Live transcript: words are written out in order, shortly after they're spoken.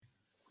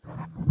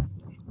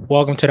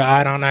Welcome to the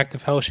Eye on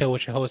Active Health Show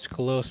with your host,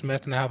 Khalil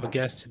Smith, and I have a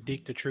guest,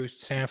 Sidq the Truth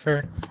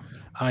Sanford.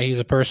 He's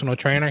a personal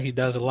trainer. He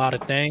does a lot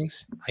of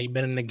things. He's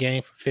been in the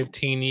game for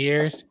 15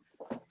 years,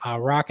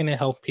 rocking it,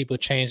 helping people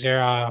change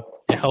their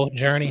health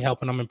journey,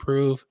 helping them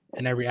improve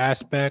in every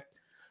aspect,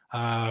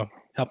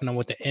 helping them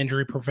with the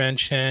injury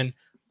prevention,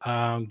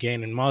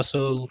 gaining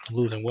muscle,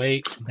 losing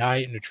weight,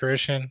 diet,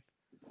 nutrition.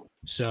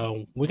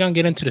 So we're going to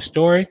get into the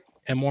story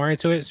and more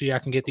into it so y'all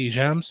can get these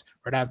gems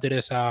right after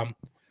this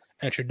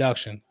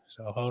introduction.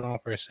 So hold on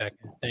for a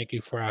second. Thank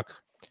you for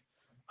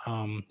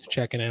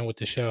checking in with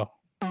the show.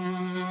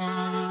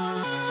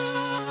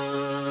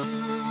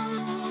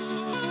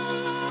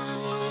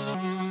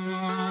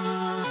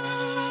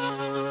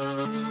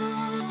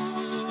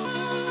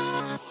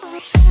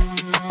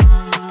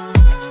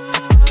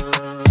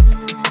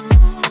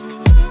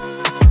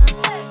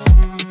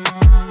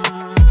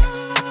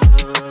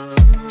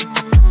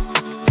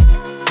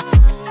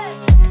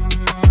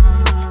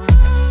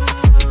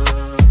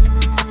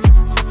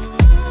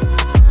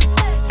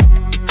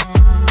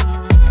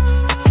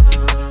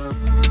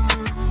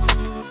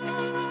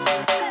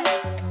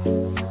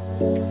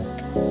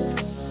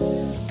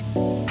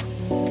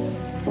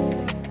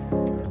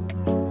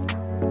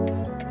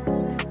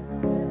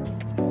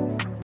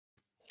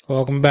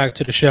 Welcome back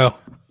to the show.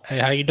 Hey,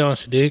 how you doing,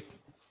 Sidq?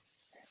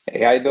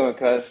 Hey, how you doing,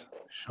 cuz?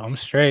 So I'm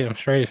straight,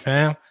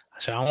 fam.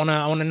 So I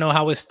wanna know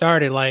how it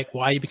started, like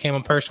why you became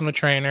a personal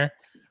trainer.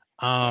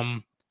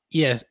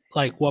 Yes,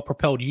 like what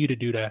propelled you to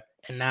do that,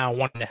 and now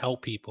wanting to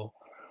help people.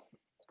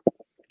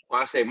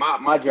 Well, I say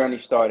my journey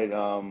started,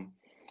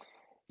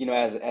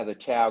 as a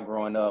child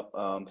growing up,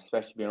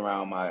 especially being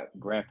around my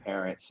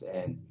grandparents,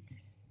 and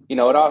it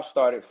all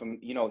started from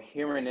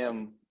hearing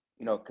them,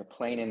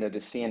 complaining of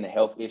just seeing the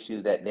health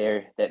issues that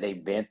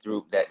they've been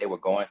through, that they were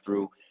going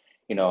through,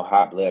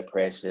 high blood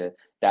pressure,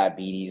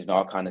 diabetes, and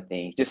all kind of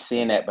things. Just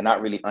seeing that, but not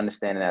really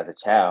understanding as a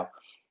child,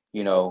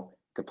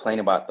 complain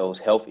about those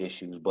health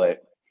issues,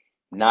 but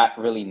not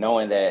really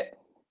knowing that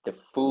the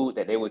food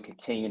that they were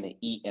continuing to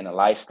eat and the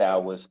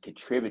lifestyle was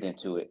contributing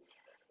to it.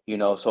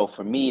 So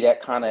for me,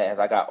 that kind of, as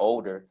I got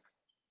older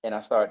and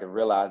I started to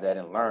realize that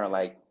and learn,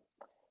 like,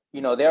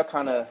 they're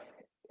kind of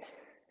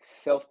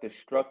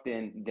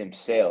self-destructing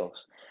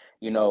themselves,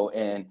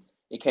 and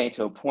it came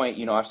to a point,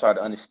 I started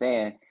to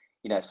understand,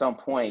 at some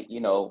point,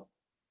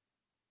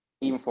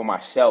 even for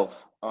myself,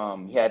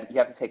 you have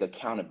to take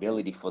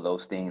accountability for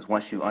those things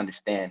once you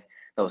understand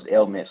those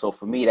ailments. So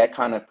for me, that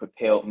kind of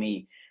propelled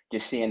me,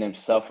 just seeing them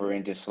suffer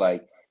and just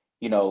like,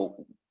 you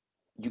know,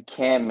 you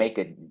can make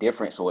a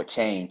difference or a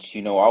change.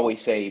 I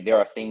always say there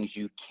are things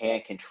you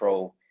can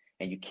control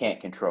and you can't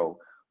control.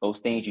 Those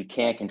things you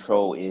can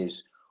control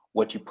is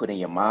what you put in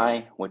your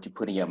mind, what you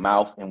put in your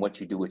mouth, and what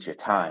you do with your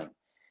time.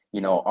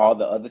 All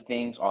the other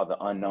things are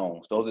the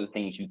unknowns. Those are the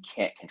things you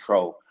can't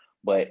control.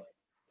 But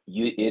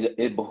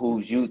it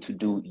behooves you to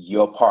do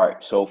your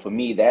part. So for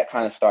me, that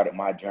kind of started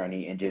my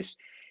journey, and just,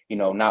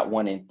 not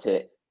wanting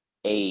to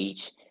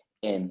age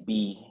and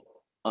be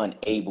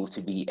unable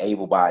to be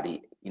able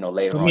bodied,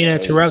 later Let on me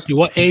in interrupt age. you.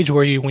 What age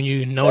were you when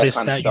you That noticed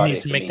kind of that you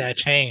need started to for make me. that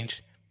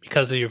change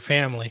because of your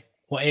family?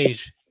 What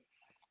age?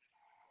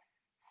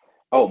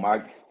 Oh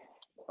my,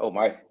 oh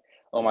my,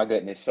 oh my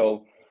goodness.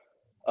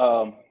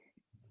 Um,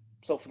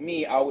 so for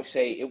me, I would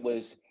say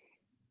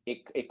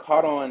it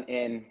caught on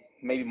in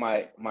maybe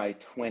my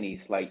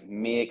 20s, like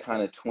mid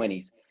kind of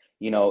 20s.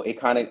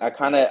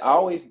 I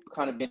always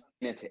kind of been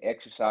into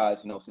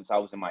exercise, since I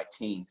was in my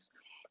teens,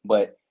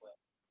 but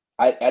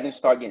I didn't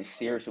start getting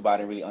serious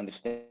about it, really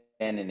understanding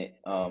it.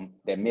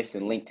 That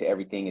missing link to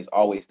everything is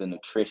always the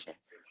nutrition.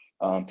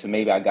 To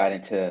maybe I got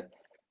into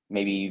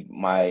maybe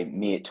my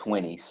mid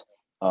 20s.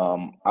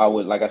 I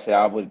would, like I said,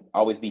 I would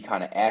always be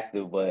kind of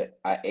active, but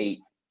I ate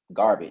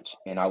garbage,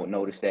 and I would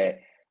notice that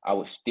I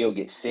would still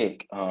get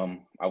sick. I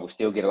would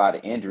still get a lot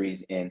of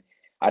injuries, and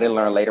I didn't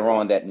learn later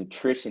on that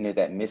nutrition is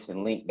that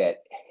missing link that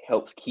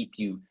helps keep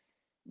you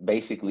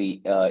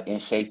basically in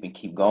shape and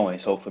keep going.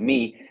 So for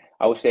me,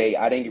 I would say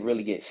I didn't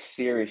really get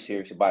serious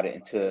about it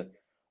until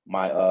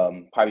my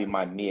probably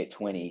my mid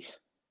 20s.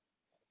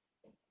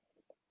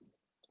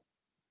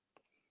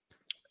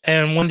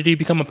 And when did you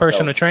become a So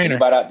personal trainer?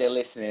 anybody out there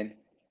listening,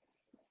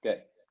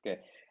 good, good.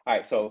 All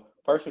right, so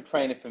personal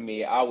training for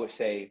me, I would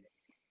say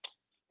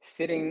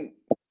sitting.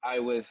 I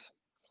was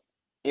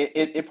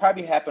it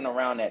probably happened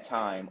around that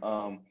time.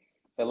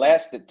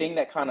 The thing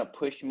that kind of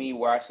pushed me,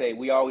 where I say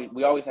we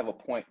always have a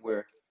point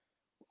where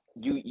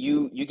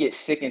you get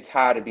sick and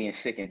tired of being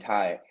sick and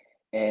tired,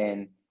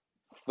 and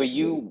for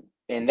you,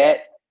 and that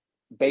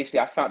basically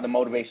I found the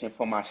motivation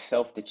for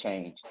myself to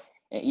change.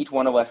 And each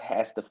one of us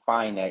has to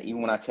find that.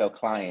 Even when I tell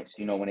clients,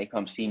 when they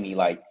come see me,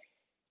 like,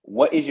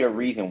 what is your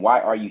reason? Why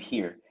are you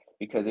here?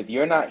 Because if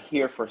you're not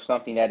here for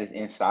something that is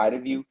inside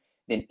of you,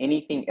 then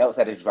anything else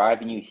that is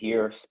driving you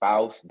here,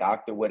 spouse,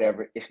 doctor,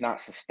 whatever, it's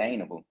not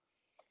sustainable.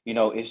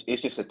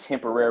 It's just a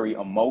temporary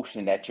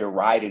emotion that you're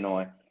riding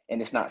on,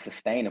 and it's not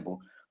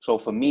sustainable. So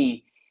for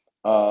me,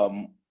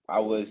 I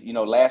was,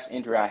 last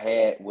injury I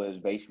had was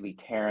basically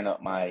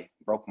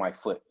broke my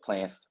foot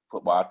playing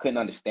football. I couldn't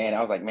understand.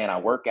 I was like, man, I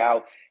work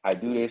out, I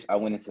do this. I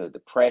went into a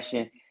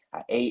depression.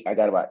 I ate. I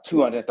got about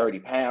 230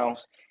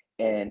 pounds,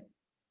 and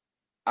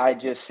I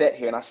just sat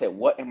here and I said,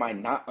 what am I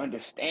not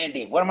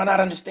understanding? What am I not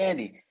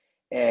understanding?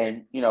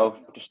 And,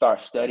 just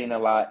start studying a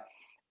lot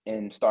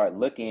and start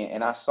looking.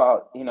 And I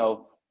saw,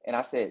 and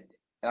I said,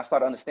 and I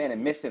started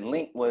understanding missing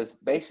link was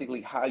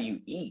basically how you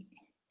eat.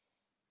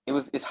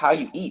 It's how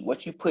you eat.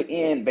 What you put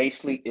in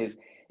basically is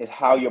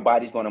how your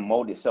body's going to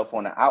mold itself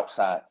on the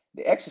outside.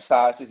 The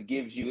exercise just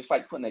gives you, it's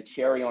like putting a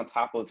cherry on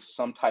top of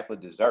some type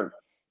of dessert.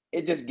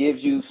 It just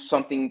gives you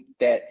something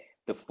that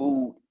the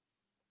food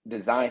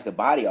designs the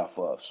body off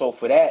of. So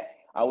for that,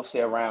 I would say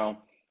around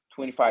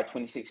 25,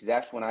 26,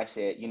 that's when I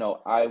said,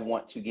 I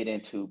want to get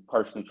into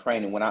personal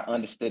training. When I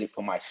understood it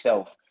for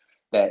myself,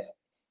 that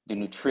the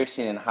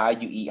nutrition and how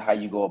you eat, how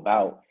you go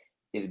about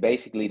is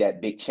basically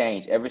that big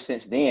change. Ever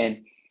since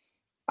then,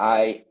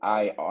 I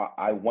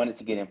wanted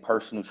to get in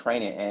personal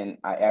training, and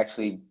I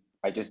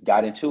just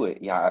got into it.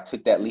 Yeah, I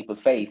took that leap of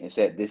faith and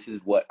said, this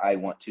is what I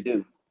want to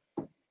do.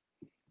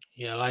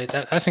 Yeah, like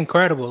that's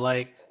incredible.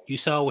 Like you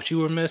saw what you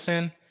were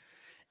missing,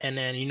 and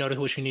then you noticed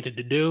what you needed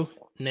to do,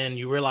 and then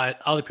you realize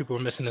other people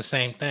were missing the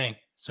same thing.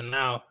 So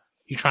now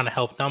you're trying to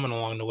help them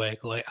along the way.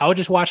 Like I was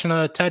just watching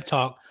a TED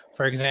talk,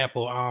 for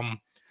example.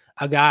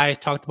 A guy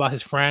talked about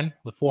his friend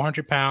with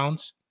 400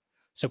 pounds.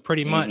 So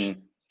pretty much, Mm-hmm.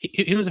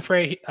 he was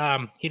afraid.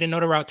 He didn't know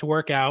the route to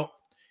work out.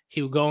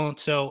 He would go.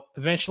 So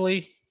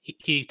eventually,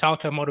 he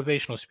talked to a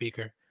motivational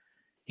speaker.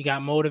 He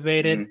got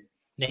motivated. Mm-hmm.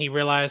 Then he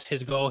realized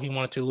his goal. He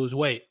wanted to lose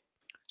weight.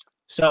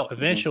 So Mm-hmm.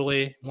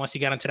 eventually, once he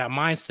got into that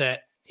mindset,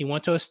 he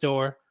went to a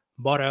store,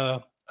 bought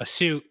a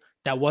suit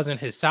that wasn't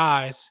his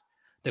size.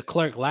 The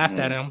clerk laughed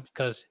at Mm-hmm. him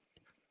because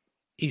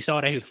he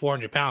saw that he was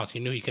 400 pounds. He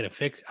knew he couldn't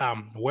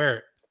wear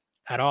it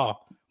at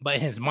all. But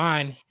in his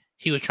mind,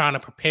 he was trying to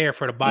prepare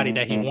for the body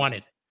that he Mm-hmm.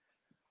 wanted.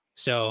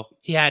 So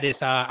he had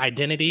this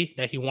identity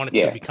that he wanted to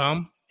Yeah.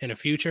 become in the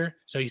future.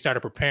 So he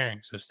started preparing.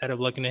 So instead of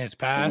looking at his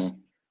past,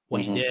 Mm-hmm.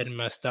 what he Mm-hmm. did and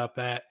messed up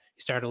at,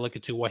 he started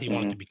looking to what he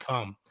wanted to Mm-hmm.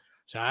 become.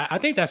 So I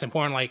think that's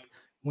important. Like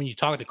when you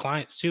talk to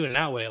clients too, in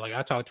that way, like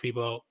I talk to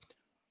people,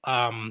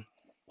 um,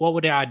 what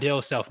would their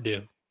ideal self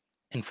do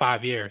in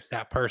 5 years?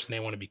 That person they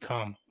want to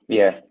become.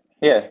 Yeah.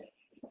 Yeah.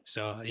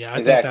 So yeah,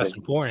 I think that's Exactly.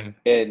 important.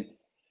 And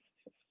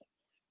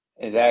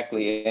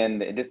exactly.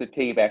 And just to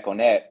piggyback on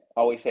that, I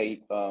always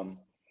say,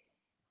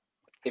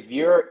 if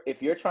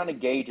you're trying to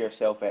gauge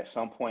yourself at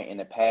some point in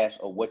the past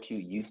or what you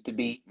used to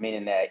be,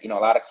 meaning that a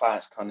lot of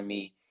clients come to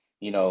me,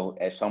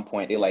 at some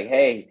point they're like,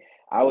 hey,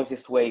 I was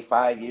this way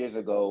 5 years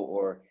ago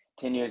or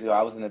 10 years ago,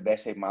 I was in the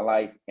best shape of my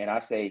life. And I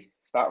say,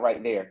 stop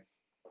right there.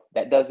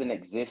 That doesn't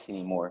exist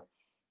anymore.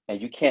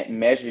 And you can't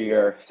measure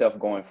yourself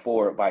going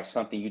forward by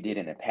something you did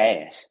in the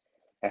past.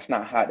 That's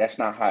not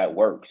how it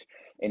works.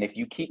 And if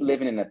you keep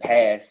living in the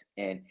past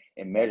and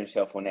measure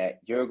yourself on that,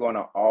 you're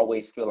gonna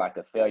always feel like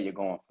a failure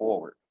going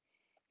forward.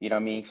 You know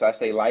what I mean? So I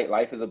say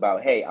life is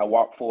about, hey, I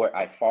walk forward,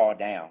 I fall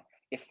down.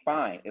 It's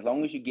fine as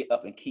long as you get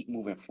up and keep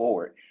moving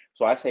forward.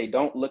 So I say,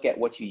 don't look at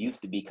what you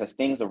used to be because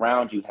things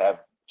around you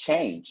have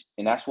changed.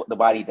 And that's what the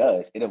body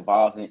does. It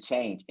evolves and it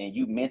changes. And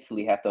you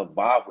mentally have to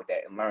evolve with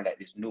that and learn that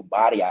this new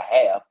body I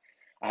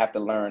have to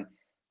learn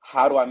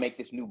how do I make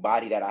this new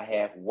body that I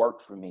have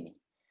work for me.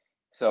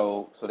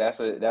 So that's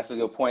a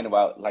good point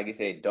about, like I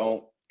said,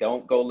 don't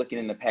go looking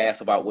in the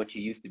past about what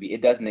you used to be.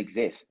 It doesn't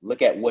exist.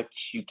 Look at what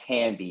you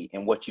can be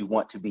and what you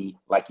want to be,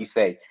 like you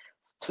say,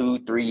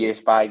 2, 3 years,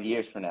 5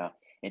 years from now,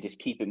 and just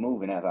keep it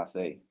moving, as I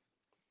say.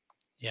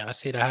 Yeah, I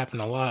see that happen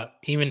a lot.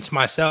 Even to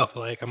myself,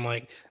 like I'm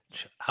like,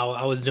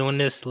 I was doing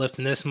this,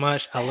 lifting this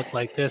much. I looked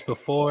like this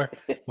before.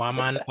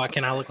 Why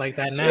can't I look like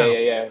that Yeah, now? yeah,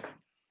 yeah,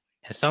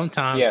 And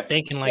sometimes yeah,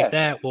 thinking like yeah.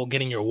 that will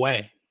get in your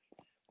way.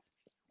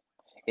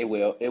 It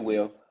will. It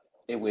will.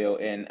 It will.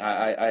 And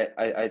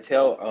I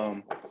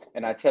tell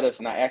and I tell this,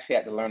 and I actually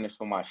had to learn this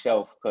for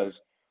myself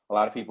because a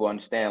lot of people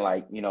understand.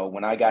 Like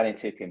when I got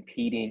into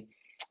competing,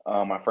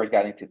 I first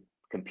got into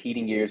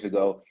competing years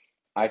ago.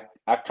 I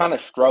kind of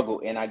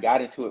struggled, and I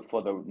got into it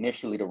for the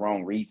initially the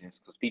wrong reasons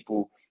because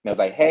people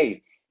like,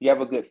 hey, you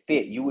have a good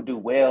fit, you would do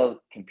well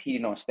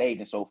competing on stage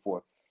and so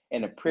forth,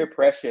 and the peer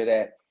pressure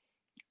that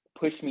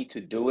pushed me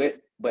to do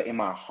it, but in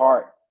my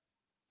heart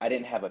I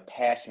didn't have a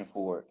passion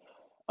for it.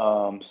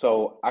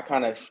 So I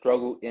kind of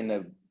struggled in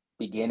the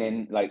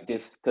beginning, like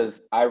just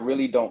because I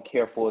really don't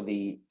care for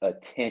the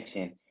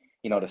attention,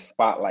 the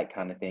spotlight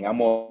kind of thing. I'm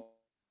more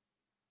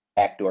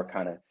backdoor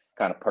kind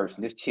of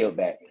person, just chill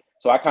back.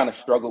 So I kind of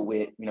struggled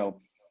with,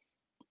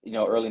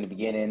 early in the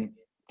beginning,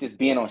 just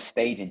being on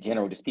stage in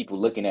general, just people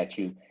looking at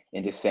you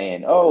and just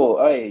saying,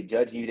 "Oh, hey,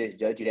 judge you this,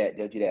 judge you that,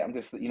 judge you that." I'm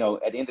just, at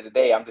the end of the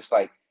day, I'm just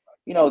like,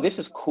 this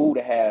is cool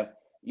to have,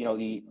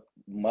 the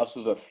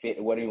muscles are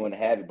fit, whatever you want to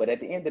have it. But at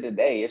the end of the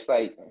day, it's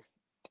like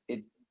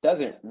it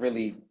doesn't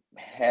really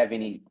have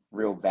any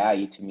real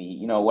value to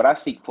me. What I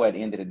seek for at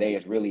the end of the day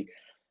is really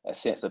a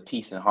sense of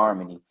peace and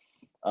harmony.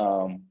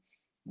 Um,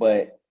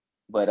 but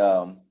but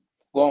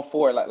going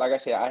forward, like I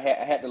said, I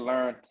had to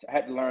learn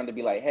to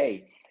be like,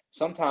 hey,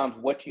 sometimes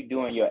what you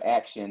do in your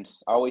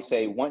actions, I always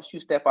say, once you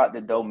step out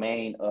the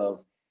domain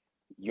of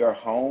your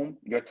home,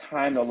 your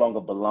time no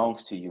longer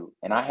belongs to you.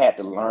 And I had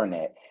to learn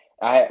that.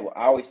 I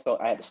always felt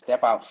I had to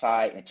step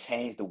outside and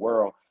change the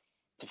world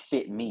to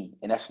fit me.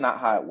 And that's not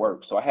how it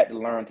works. So I had to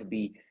learn to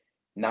be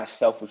not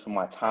selfish with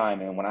my time.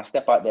 And when I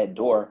step out that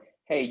door,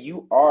 hey,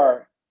 you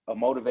are a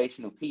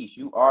motivational piece.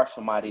 You are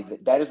somebody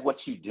that is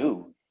what you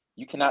do.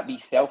 You cannot be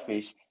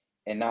selfish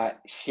and not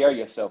share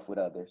yourself with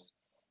others.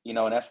 And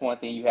that's one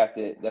thing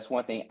that's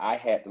one thing I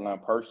had to learn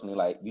personally.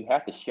 Like, you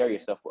have to share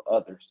yourself with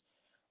others.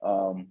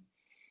 Um,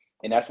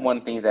 and that's one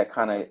of the things that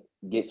kind of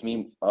gets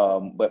me,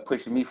 but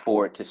pushes me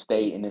forward to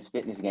stay in this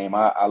fitness game.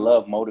 I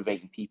love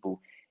motivating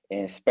people,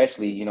 and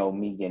especially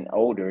me getting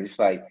older. It's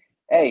like,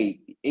 hey,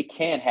 it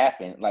can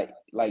happen. Like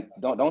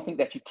don't think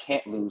that you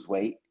can't lose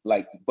weight.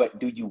 Like, but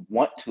do you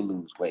want to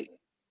lose weight?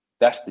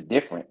 That's the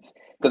difference.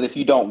 Because if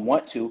you don't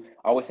want to,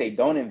 I always say,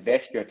 don't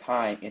invest your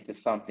time into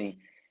something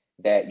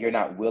that you're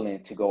not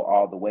willing to go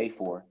all the way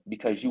for,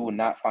 because you will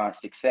not find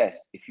success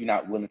if you're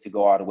not willing to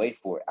go all the way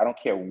for it. I don't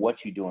care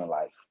what you do in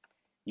life.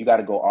 You got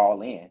to go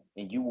all in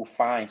and you will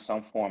find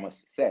some form of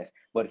success.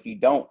 But if you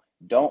don't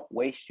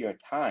waste your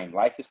time.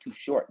 Life is too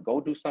short.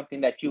 Go do something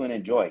that you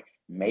enjoy.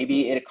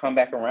 Maybe it'll come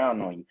back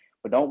around on you.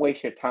 But don't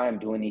waste your time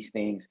doing these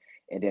things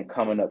and then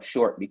coming up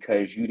short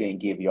because you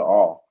didn't give your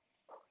all.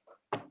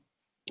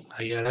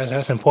 Yeah,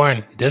 that's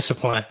important.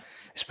 Discipline,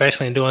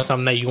 especially in doing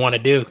something that you want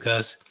to do,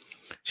 because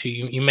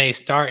you may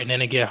start and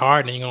then it get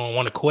hard and you're gonna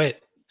want to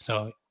quit.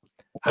 So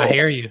I Oh,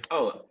 hear you.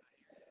 oh,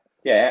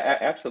 yeah,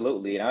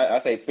 absolutely. And I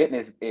say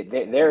fitness.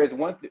 There is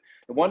the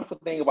wonderful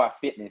thing about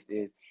fitness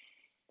is,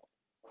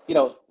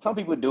 some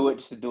people do it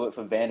just to do it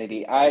for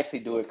vanity. I actually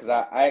do it because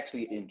I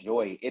actually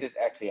enjoy it. It is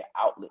actually an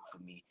outlet for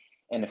me.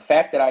 And the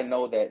fact that I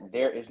know that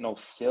there is no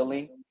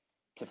ceiling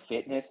to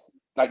fitness,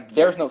 like,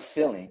 there's no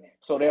ceiling.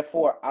 So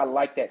therefore, I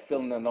like that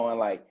feeling of knowing,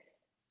 like,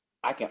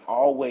 I can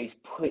always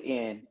put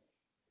in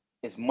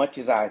as much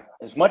as I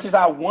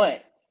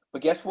want.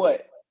 But guess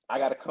what? I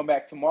got to come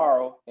back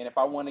tomorrow, and if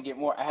I want to get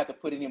more, I have to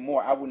put in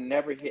more. I will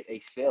never hit a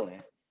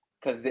ceiling,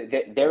 because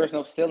there is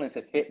no ceiling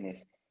to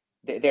fitness.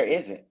 There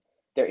isn't.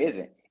 There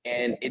isn't,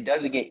 and it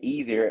doesn't get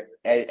easier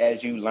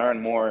as you learn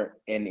more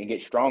and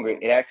get stronger.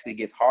 It actually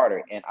gets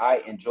harder, and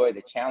I enjoy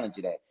the challenge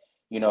of that.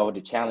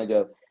 The challenge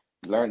of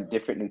learn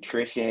different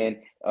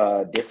nutrition,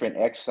 different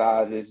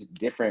exercises,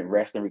 different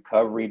rest and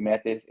recovery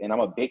methods, and I'm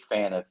a big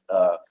fan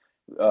of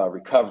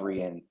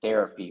recovery and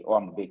therapy.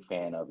 I'm a big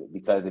fan of it,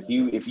 because if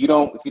you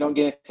don't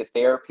get into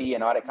therapy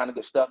and all that kind of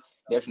good stuff,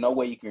 there's no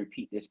way you can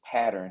repeat this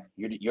pattern.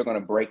 You're going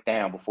to break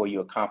down before you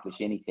accomplish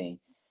anything.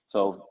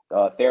 So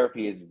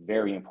therapy is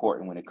very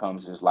important when it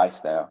comes to this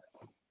lifestyle.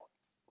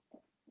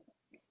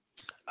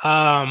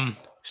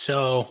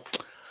 So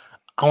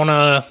I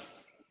wanna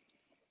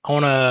I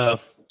wanna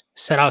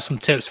set out some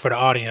tips for the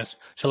audience.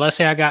 So let's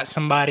say I got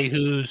somebody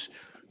who's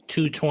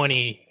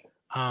 220,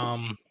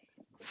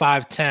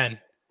 5'10".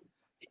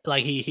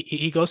 Like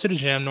he goes to the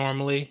gym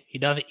normally. He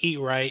doesn't eat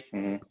right,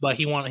 Hmm. but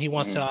he wants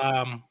Hmm.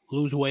 to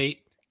lose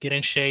weight, get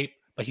in shape,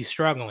 but he's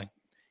struggling.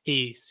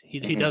 He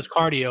Hmm. does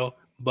cardio,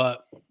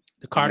 but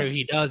the Hmm. cardio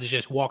he does is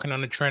just walking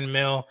on the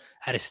treadmill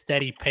at a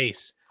steady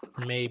pace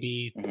for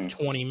maybe Hmm.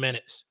 20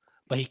 minutes,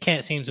 but he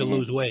can't seem to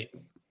lose Hmm. weight.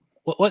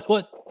 What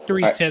All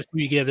three right. tips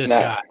do you give this Now,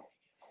 guy?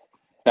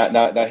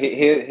 now,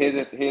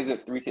 here's the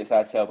three tips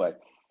I tell.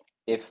 But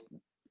if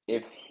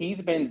if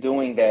he's been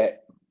doing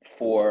that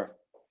for,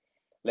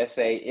 let's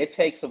say, it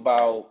takes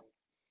about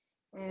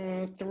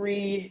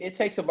it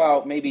takes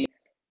about maybe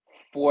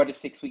 4 to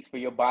 6 weeks for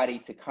your body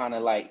to kind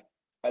of like,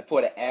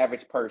 for the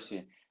average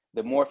person,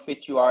 the more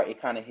fit you are,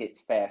 it kind of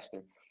hits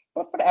faster.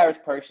 But for the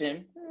average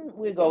person,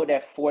 we'll go with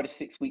that 4 to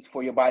 6 weeks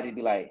for your body to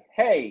be like,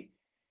 hey,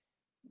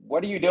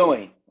 what are you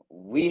doing?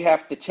 We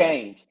have to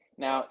change.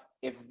 Now,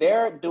 if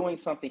they're doing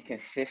something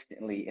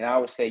consistently, and I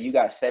would say you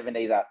got 7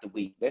 days out the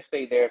week, let's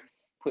say they're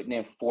putting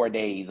in 4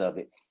 days of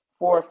it,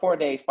 4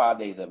 days, 5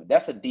 days of it.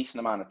 That's a decent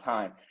amount of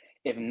time.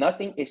 If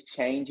nothing is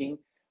changing,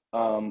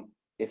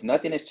 if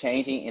nothing is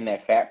changing in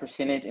that fat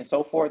percentage and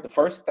so forth, the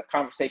first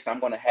conversation I'm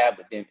going to have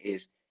with them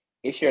is,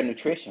 it's your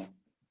nutrition.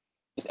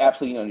 It's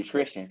absolutely no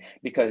nutrition,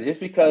 because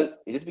just because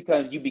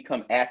you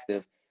become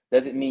active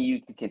doesn't mean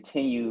you can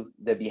continue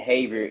the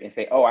behavior and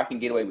say, "Oh, I can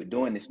get away with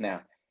doing this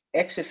now."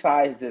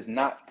 Exercise does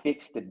not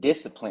fix the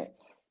discipline.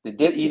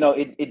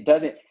 It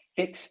doesn't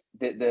fix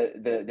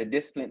the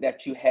discipline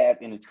that you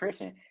have in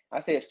nutrition. I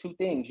say it's two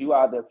things. You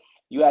either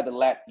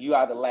lack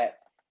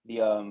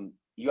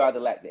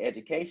the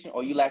education,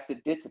 or you lack the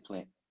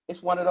discipline.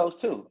 It's one of those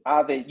two.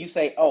 Either you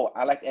say, "Oh,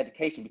 I lack the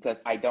education because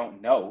I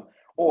don't know,"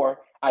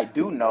 or I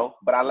do know,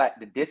 but I lack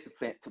the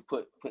discipline to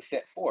put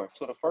set forth.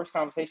 So the first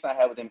conversation I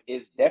have with them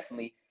is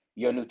definitely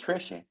your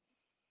nutrition.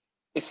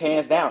 It's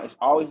hands down. It's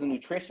always the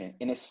nutrition,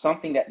 and it's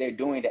something that they're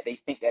doing that they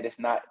think that it's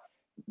not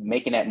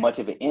making that much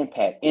of an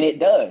impact, and it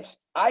does.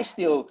 I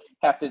still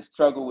have to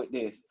struggle with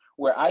this,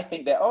 where I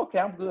think that, okay,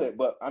 I'm good,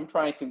 but I'm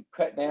trying to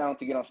cut down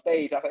to get on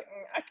stage. I was like,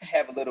 I can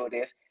have a little of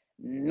this.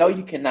 No,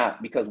 you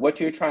cannot, because what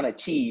you're trying to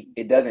achieve,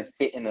 it doesn't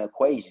fit in the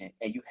equation,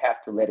 and you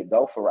have to let it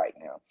go for right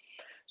now.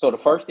 So the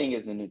first thing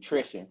is the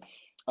nutrition.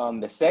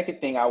 The second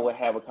thing I would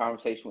have a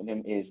conversation with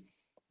them is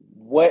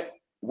what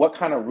what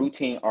kind of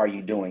routine are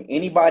you doing?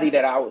 Anybody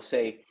that I would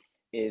say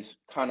is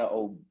kind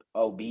of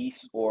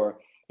obese, or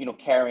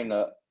carrying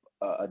a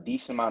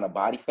decent amount of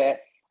body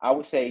fat, I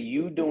would say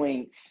you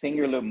doing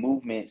singular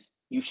movements.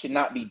 You should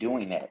not be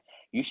doing that.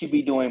 You should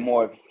be doing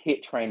more of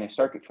hit training,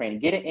 circuit training.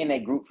 Get it in a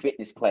group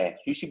fitness class.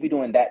 You should be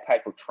doing that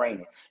type of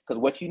training, because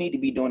what you need to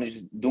be doing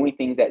is doing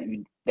things that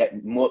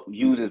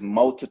uses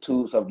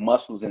multitudes of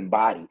muscles and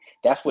body.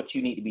 That's what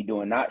you need to be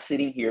doing, not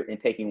sitting here and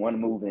taking one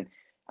move and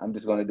I'm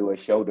just going to do a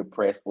shoulder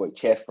press or a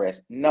chest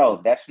press.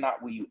 No, that's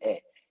not where you at.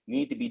 You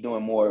need to be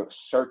doing more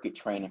circuit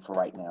training for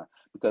right now,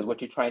 because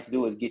what you're trying to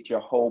do is get your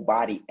whole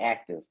body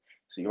active.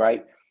 So you're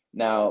right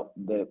now,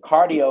 the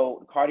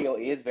cardio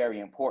is very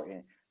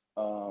important.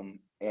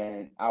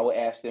 And I would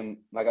ask them,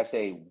 like I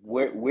say,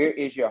 where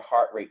is your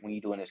heart rate when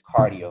you're doing this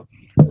cardio?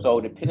 So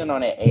depending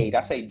on that age,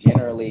 I say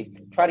generally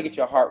try to get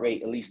your heart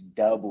rate at least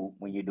double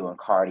when you're doing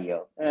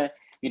cardio.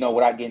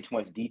 Without getting too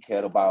much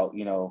detail about,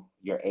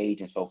 your age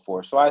and so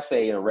forth. So I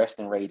say a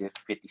resting rate is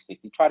 50,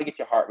 60. Try to get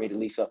your heart rate at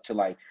least up to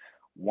like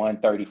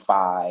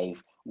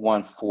 135,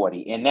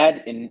 140.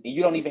 And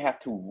you don't even have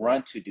to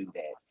run to do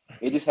that.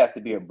 It just has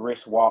to be a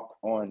brisk walk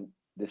on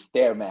the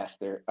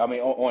Stairmaster. I mean,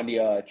 on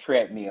the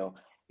treadmill,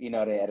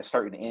 at a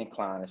certain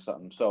incline or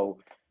something. So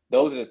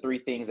those are the three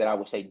things that I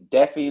would say.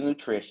 Definitely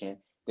nutrition.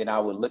 Then I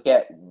would look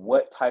at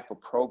what type of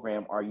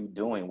program are you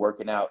doing,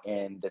 working out,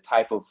 and the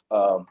type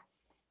of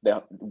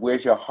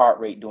where's your heart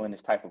rate doing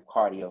this type of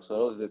cardio. So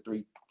those are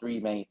the three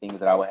main things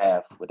that I would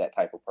have with that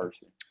type of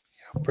person.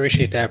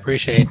 Appreciate that.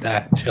 Appreciate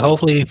that. So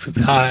hopefully,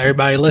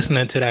 everybody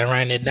listening to that,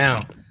 writing it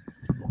down.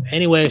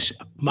 Anyways,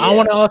 I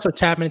want Yeah. to also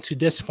tap into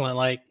discipline.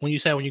 Like when you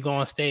say when you go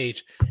on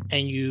stage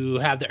and you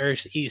have the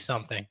urge to eat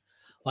something.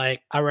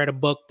 Like I read a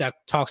book that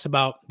talks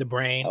about the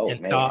brain Oh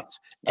and man. thoughts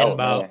and Oh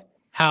about man.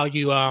 how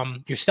you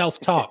your self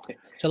talk.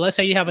 So let's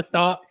say you have a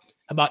thought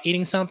about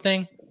eating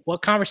something.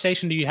 What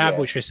conversation do you have Yeah.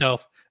 with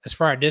yourself as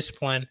far as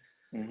discipline,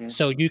 hmm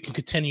so you can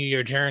continue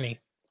your journey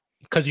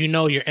because you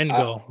know your end I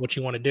goal, what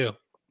you want to do.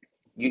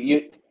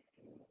 you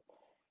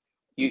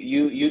you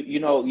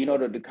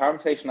the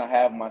conversation I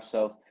have with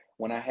myself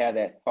when I have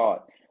that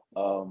thought.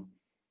 Um,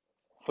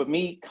 for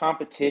me,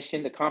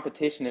 the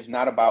competition is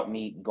not about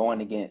me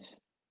going against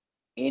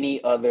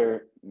any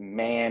other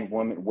man,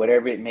 woman,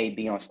 whatever it may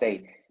be on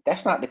stage.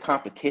 That's not the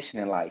competition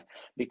in life.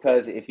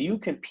 Because if you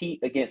compete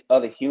against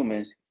other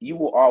humans, you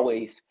will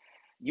always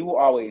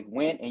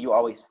win and you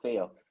always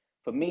fail.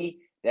 For me,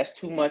 that's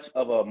too much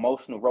of an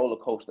emotional roller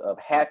coaster of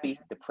happy,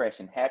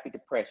 depression, happy,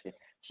 depression.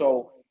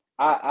 So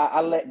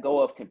I let go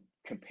of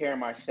comparing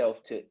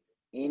myself to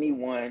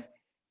anyone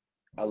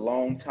a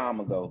long time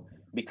ago,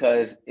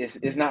 because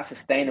it's not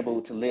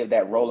sustainable to live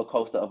that roller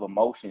coaster of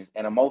emotions,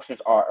 and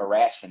emotions are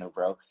irrational,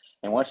 bro.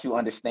 And once you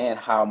understand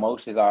how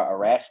emotions are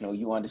irrational,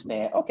 you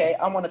understand, okay,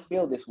 I want to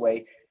feel this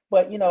way,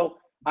 but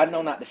I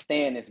know not to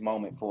stay in this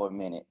moment for a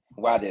minute,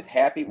 whether it's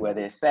happy,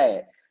 whether it's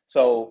sad.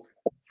 So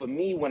for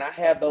me, when I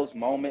have those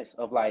moments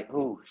of like,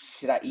 oh,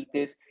 should I eat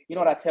this, you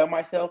know what I tell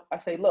myself? I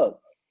say, look,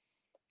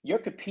 you're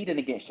competing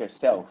against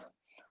yourself.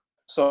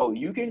 So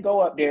you can go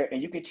up there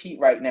and you can cheat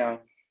right now,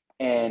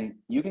 and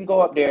you can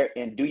go up there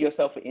and do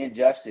yourself an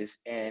injustice.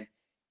 And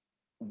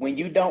when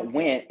you don't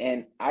win,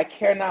 and I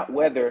care not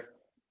whether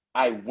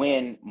I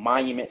win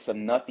monuments of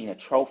nothing or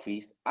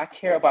trophies, I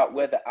care about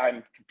whether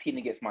I'm competing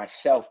against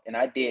myself and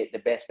I did the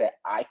best that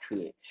I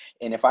could.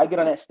 And if I get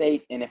on that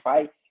stage and if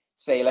I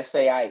say, let's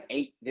say I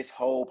ate this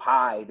whole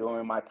pie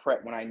during my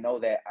prep when I know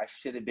that I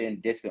should have been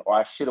disciplined or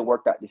I should have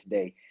worked out this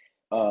day,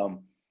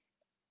 um,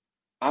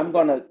 I'm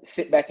gonna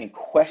sit back and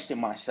question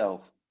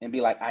myself and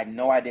be like, I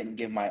know I didn't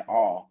give my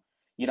all.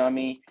 You know what I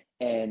mean?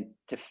 And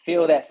to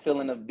feel that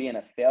feeling of being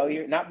a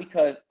failure, not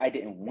because I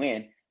didn't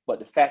win, but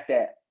the fact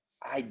that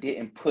I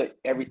didn't put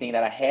everything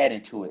that I had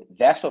into it.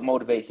 That's what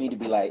motivates me to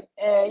be like,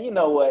 you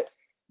know what?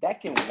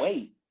 That can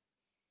wait,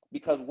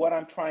 because what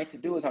I'm trying to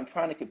do is I'm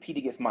trying to compete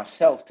against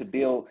myself to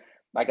build,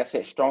 like I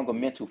said, stronger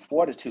mental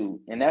fortitude.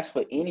 And that's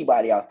for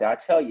anybody out there. I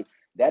tell you,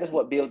 that is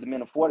what builds the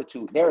mental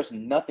fortitude. There is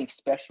nothing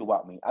special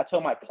about me. I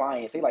tell my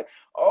clients, they like,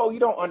 oh, you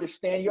don't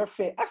understand, you're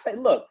fit. I say,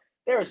 look,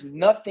 there is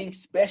nothing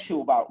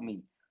special about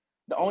me.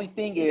 The only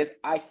thing is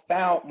I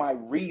found my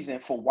reason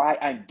for why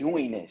I'm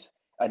doing this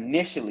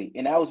initially.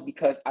 And that was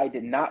because I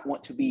did not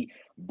want to be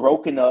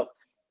broken up,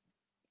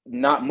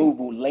 not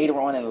movable later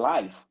on in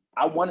life.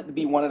 I wanted to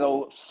be one of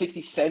those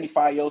 60,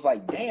 75 year olds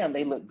like, damn,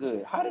 they look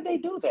good. How did they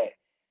do that?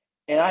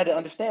 And I had to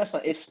understand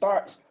something. It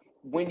starts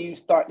when you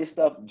start this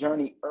stuff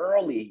journey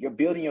early. You're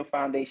building your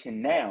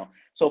foundation now.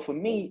 So for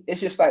me, it's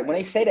just like when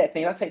they say that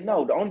thing, I say,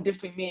 no, the only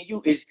difference between me and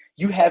you is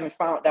you haven't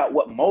found out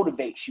what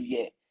motivates you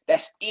yet.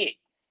 That's it.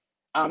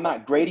 I'm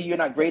not greater. You're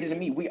not greater than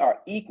me. We are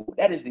equal.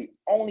 That is the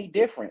only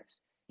difference.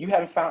 You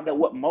haven't found out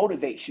what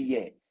motivates you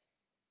yet.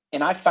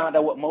 And I found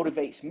out what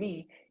motivates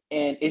me,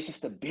 and it's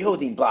just a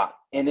building block.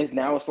 And it's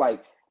now it's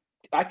like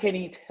I can't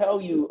even tell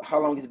you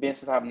how long it's been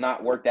since I've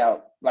not worked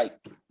out like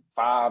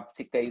 5,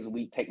 6 days a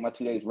week, take my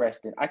 2 days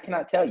resting. I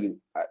cannot tell you.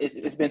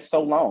 It's been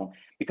so long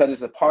because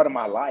it's a part of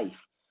my life.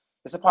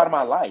 It's a part of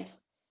my life.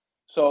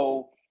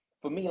 So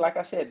for me, like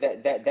I said,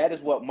 that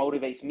is what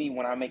motivates me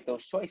when I make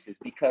those choices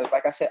because,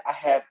 like I said, I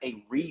have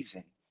a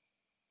reason.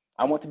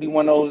 I want to be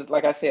one of those,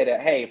 like I said,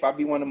 that hey, if I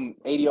be one of them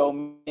 80-year-old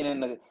men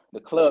in the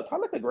club, I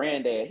look at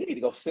granddad, he need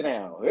to go sit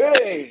down.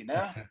 Hey,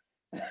 now.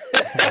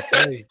 I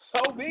feel you.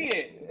 So be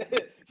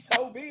it.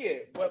 So be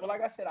it. But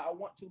like I said, I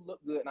want to look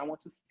good and I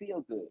want to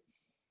feel good.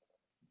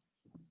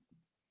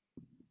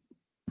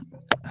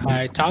 All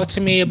right, talk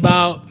to me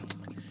about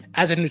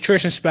as a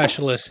nutrition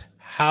specialist. Ooh.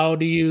 How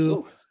do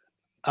you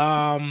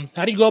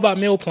go about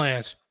meal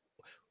plans?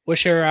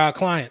 What's your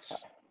clients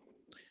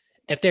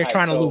if they're All right.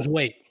 trying to lose So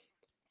weight?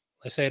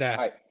 Let's say all that.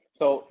 right.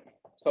 So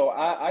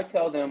I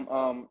tell them,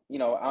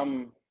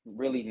 I'm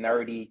really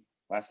nerdy.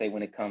 I say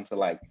when it comes to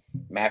like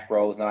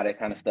macros and all that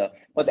kind of stuff.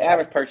 But the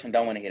average person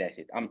don't want to hear that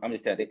shit. I'm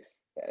just telling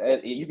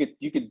you,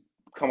 you could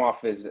come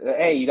off as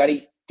hey, you got to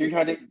eat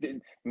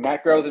 300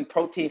 macros and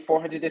protein,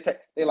 400 this.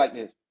 They like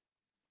this.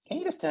 Can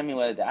you just tell me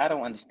what it is? I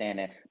don't understand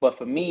that. But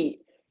for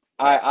me,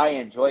 I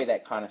enjoy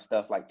that kind of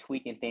stuff, like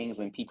tweaking things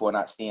when people are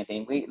not seeing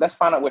things. Let's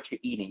find out what you're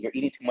eating. You're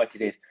eating too much of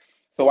this.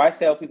 So I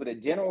tell people the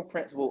general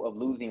principle of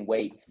losing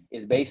weight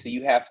is basically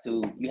you have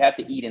to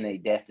eat in a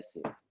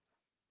deficit.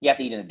 You have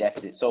to eat in a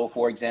deficit. So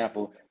for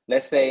example,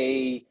 let's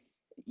say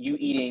you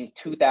eating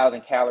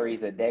 2,000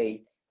 calories a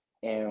day,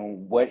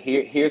 and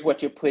here's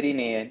what you're putting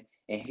in,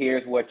 and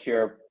here's what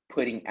you're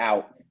putting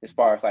out as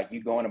far as like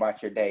you going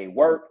about your day.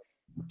 Work,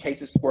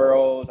 chasing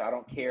squirrels, I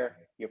don't care.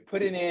 You're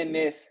putting in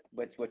this,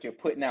 but what you're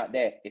putting out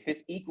that. If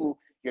it's equal,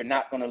 you're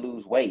not gonna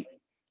lose weight.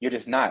 You're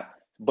just not.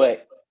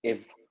 But if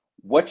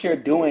what you're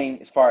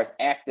doing as far as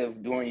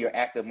active during your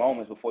active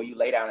moments before you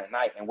lay down at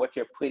night and what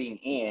you're putting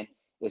in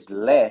is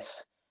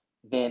less,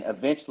 then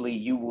eventually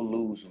you will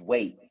lose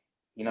weight.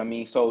 You know what I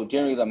mean? So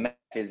generally the math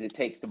is it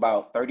takes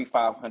about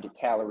 3,500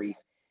 calories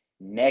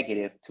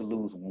negative to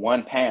lose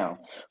 1 pound.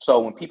 So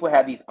when people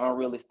have these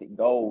unrealistic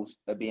goals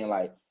of being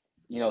like,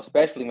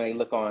 especially when they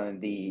look on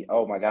the,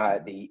 oh my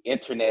God, the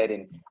internet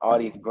and all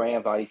these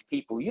grams, all these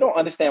people, you don't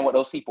understand what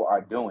those people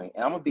are doing.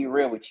 And I'm gonna be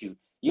real with you.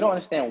 You don't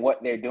understand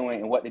what they're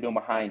doing and what they're doing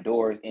behind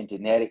doors in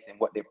genetics and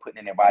what they're putting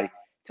in their body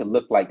to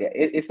look like that.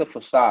 It's a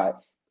facade.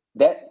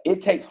 That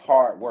it takes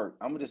hard work.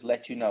 I'm gonna just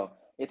let you know.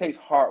 It takes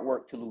hard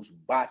work to lose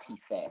body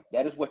fat.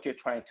 That is what you're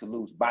trying to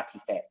lose, body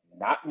fat,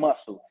 not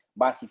muscle,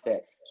 body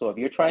fat. So if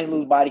you're trying to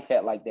lose body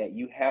fat like that,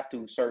 you have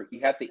to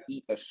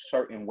eat a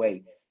certain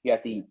way. You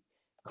have to eat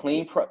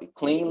clean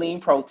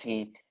lean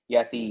protein. You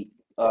have to eat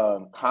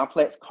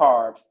complex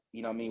carbs.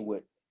 You know what I mean,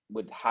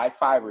 with high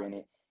fiber in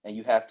it, and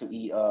you have to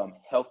eat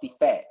healthy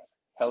fats,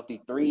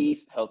 healthy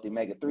threes, healthy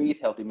omega threes,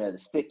 healthy omega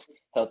six,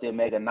 healthy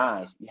omega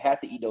nines. You have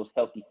to eat those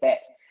healthy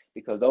fats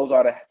because those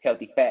are the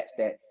healthy fats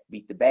that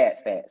beat the bad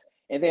fats.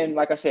 And then,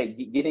 like I said,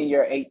 get in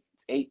your eight,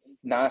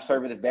 9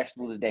 servings of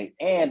vegetables a day.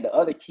 And the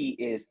other key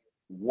is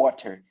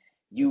water.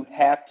 You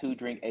have to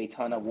drink a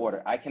ton of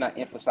water. I cannot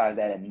emphasize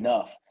that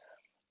enough.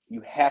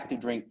 You have to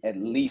drink at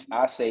least,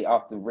 I say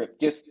off the rip,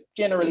 just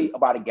generally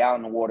about a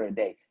gallon of water a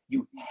day.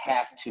 You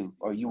have to,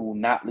 or you will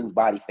not lose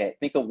body fat.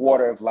 Think of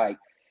water of like,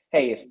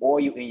 hey, it's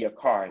oil in your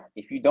car.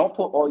 If you don't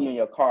put oil in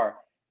your car,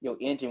 your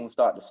engine will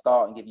start to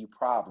stall and give you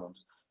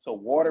problems. So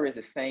water is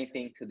the same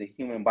thing to the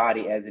human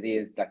body as it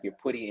is like you're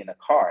putting in a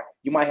car.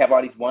 You might have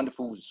all these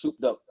wonderful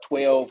souped up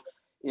 12,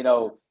 you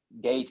know,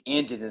 gauge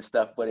engines and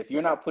stuff, but if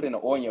you're not putting the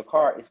oil in your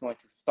car, it's going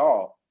to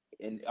stall.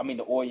 And I mean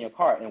the oil in your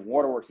car, and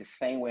water works the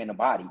same way in the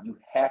body. You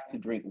have to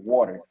drink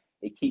water.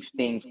 It keeps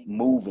things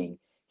moving,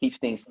 keeps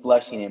things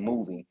flushing and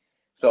moving.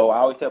 So I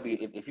always tell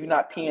people if you're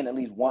not peeing at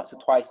least once or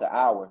twice an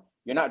hour,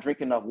 you're not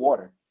drinking enough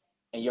water,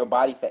 and your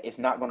body fat it's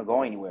not going to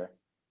go anywhere.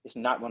 It's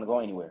not going to go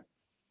anywhere.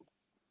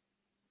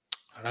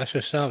 Oh, that's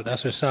what's up.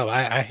 That's what's up.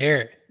 I hear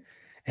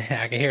it.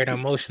 I can hear the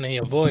emotion in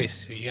your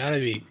voice.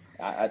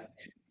 I,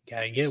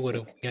 Gotta get with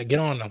it. Gotta get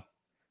on them.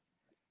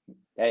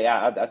 Hey,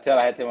 I had to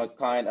tell my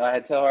client, I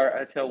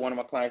tell one of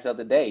my clients the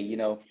other day,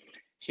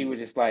 she was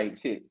just like,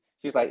 she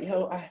was like,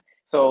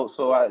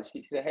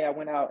 she said, hey, I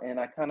went out and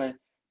I kind of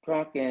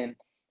drunk and,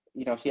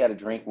 she had a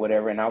drink,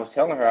 whatever. And I was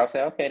telling her, I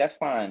said, okay, that's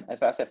fine. I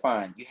said,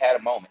 fine. You had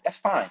a moment. That's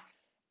fine.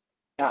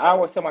 Now, I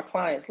always tell my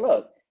clients,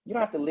 look, you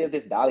don't have to live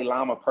this Dalai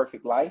Lama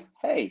perfect life.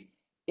 Hey,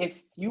 if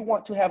you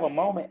want to have a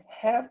moment,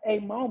 have a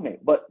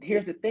moment. But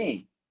here's the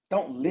thing,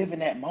 don't live in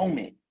that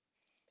moment.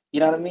 You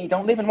know what I mean?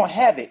 Don't live in one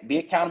habit. Be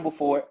accountable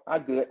for it. I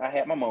good. I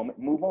had my moment.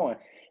 Move on.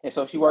 And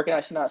so she working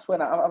out. She not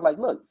sweating. I'm like,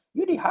 look,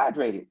 you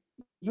dehydrated.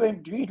 You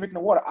ain't drinking the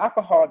water.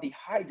 Alcohol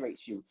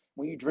dehydrates you.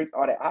 When you drink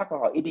all that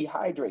alcohol, it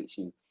dehydrates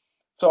you.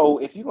 So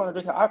if you're going to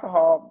drink the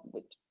alcohol,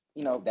 which,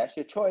 that's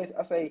your choice.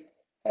 I say,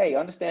 hey,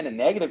 understand the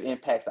negative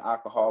impacts the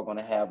alcohol going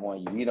to have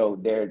on you.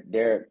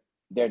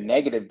 They're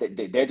negative.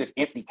 They're just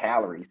empty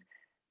calories.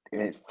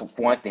 And for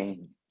one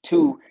thing.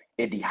 Two,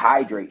 it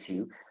dehydrates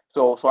you.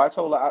 So I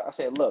told her, I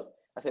said, look,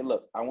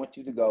 I want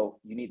you to go.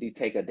 You need to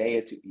take a day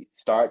or two.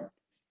 Start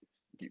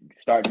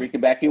start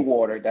drinking back your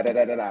water, da da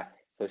da da da.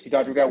 So she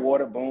started drinking that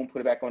water, boom,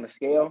 put it back on the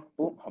scale,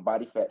 boom, her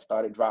body fat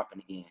started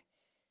dropping again.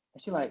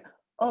 And she's like,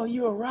 "Oh,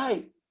 you were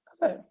right."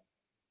 I was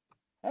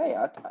like, "Hey,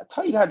 I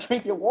told you gotta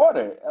drink your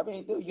water. I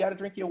mean, dude, you gotta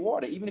drink your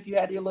water. Even if you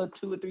had your little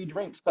 2 or 3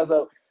 drinks because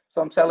of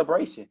some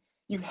celebration,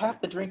 you have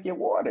to drink your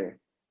water.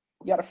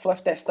 You gotta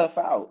flush that stuff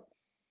out."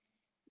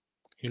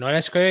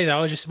 That's crazy.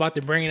 I was just about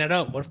to bring that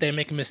up. What if they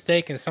make a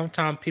mistake and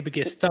sometimes people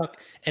get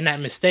stuck in that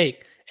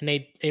mistake and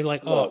they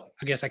like, oh, Look,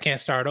 I guess I can't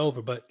start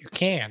over, but you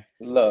can.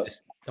 look,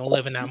 Just don't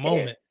live in that you can.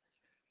 moment.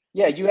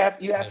 Yeah, you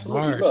Like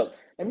absolutely bars. look.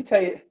 Let me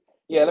tell you.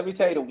 Yeah, let me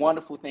tell you the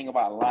wonderful thing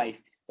about life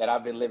that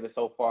I've been living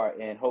so far,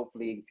 and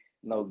hopefully,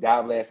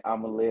 God bless,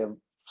 I'm gonna live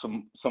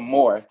some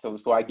more, so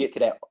I get to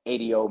that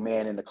 80-year-old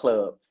man in the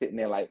club sitting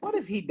there like, what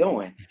is he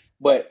doing?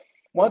 But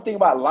one thing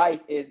about life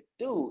is,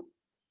 dude,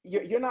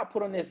 you're not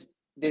put on this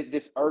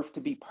earth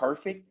to be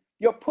perfect.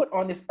 You're put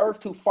on this earth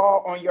to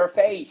fall on your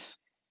face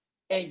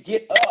and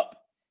get up.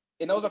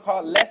 And those are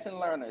called lesson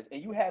learners.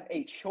 And you have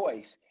a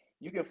choice.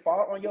 You can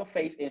fall on your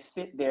face and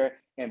sit there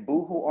and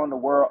boohoo on the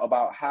world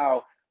about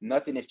how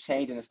nothing is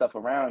changing and stuff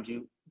around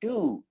you.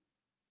 Dude,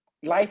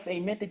 life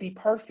ain't meant to be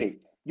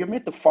perfect. You're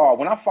meant to fall.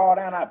 When I fall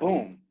down, I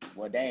boom.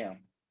 Well, damn,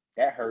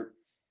 that hurt.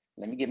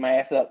 Let me get my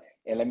ass up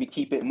and let me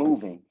keep it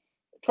moving.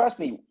 Trust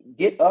me,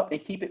 get up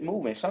and keep it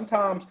moving.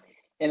 Sometimes,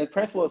 in the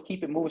principle of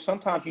keep it moving,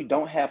 sometimes you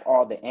don't have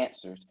all the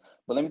answers.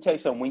 But let me tell you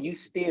something. When you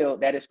still,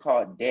 that is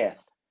called death.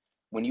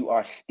 When you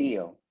are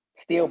still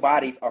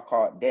bodies are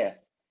called death.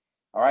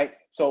 All right.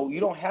 So you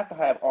don't have to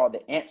have all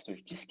the answers.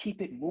 Just keep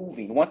it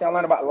moving. One thing I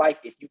learned about life,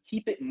 if you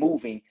keep it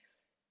moving,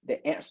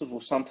 the answers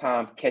will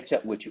sometimes catch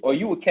up with you, or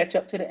you will catch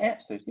up to the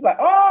answers. You're like,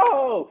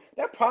 oh,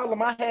 that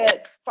problem I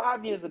had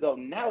 5 years ago,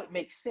 now it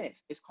makes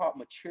sense. It's called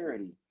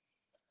maturity.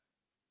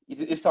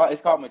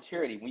 It's called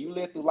maturity. When you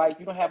live through life,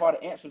 you don't have all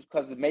the answers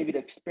because maybe the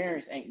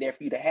experience ain't there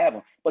for you to have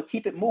them. But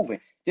keep it moving.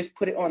 Just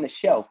put it on the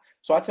shelf.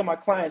 So I tell my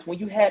clients, when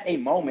you have a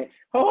moment,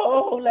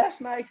 oh, last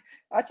night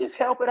I just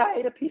helped it. I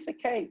ate a piece of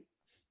cake.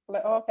 I'm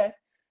like, oh, okay.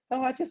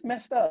 Oh, I just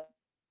messed up.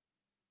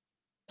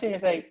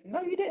 And say,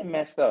 no, you didn't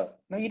mess up.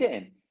 No, you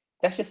didn't.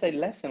 That's just a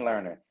lesson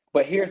learner.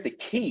 But here's the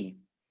key: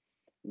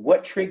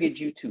 what triggered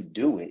you to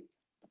do it?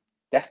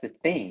 That's the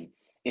thing.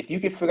 If you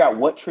can figure out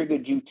what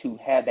triggered you to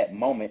have that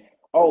moment,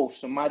 oh,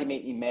 somebody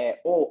made me mad.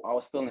 Oh, I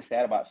was feeling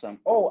sad about something.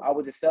 Oh, I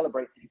was just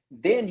celebrating.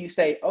 Then you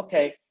say,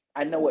 okay,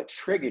 I know what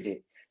triggered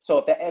it. So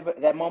if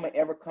that moment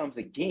ever comes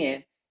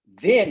again,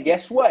 then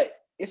guess what?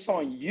 It's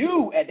on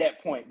you at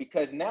that point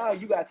because now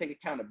you gotta take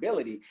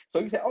accountability. So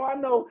you say, oh, I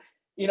know,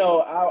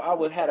 I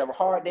was had a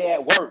hard day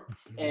at work,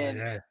 and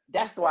Yeah.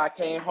 that's why I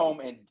came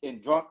home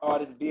and drunk all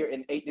this beer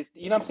and ate this.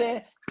 You know what I'm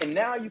saying? And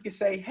now you can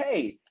say,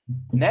 hey,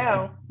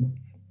 now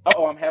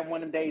I'm having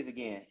one of them days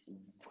again.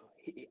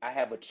 I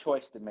have a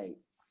choice to make.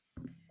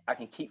 I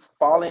can keep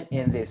falling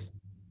in this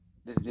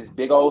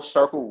big old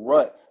circle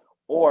rut,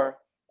 or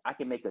I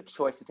can make a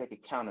choice to take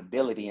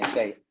accountability and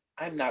say,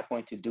 I'm not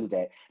going to do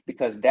that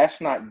because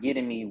that's not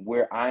getting me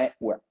where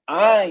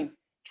I'm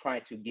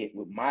trying to get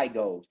with my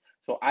goals.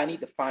 So I need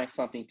to find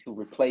something to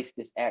replace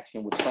this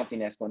action with something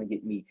that's going to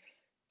get me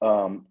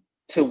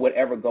to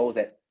whatever goals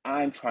that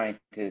I'm trying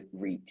to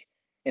reach.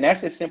 And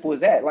that's as simple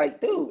as that.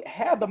 Like, dude,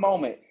 have the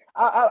moment.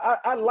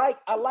 I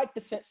like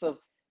the sense of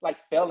like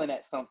failing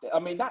at something. I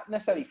mean, not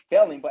necessarily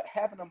failing, but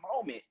having a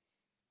moment.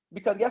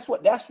 Because guess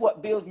what? That's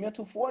what builds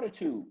mental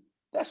fortitude.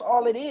 That's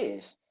all it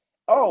is.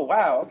 Oh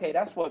wow, okay,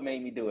 that's what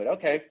made me do it.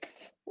 Okay.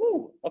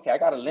 Woo, okay, I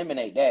gotta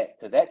eliminate that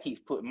because that keeps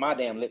putting my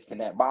damn lips in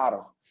that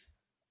bottle.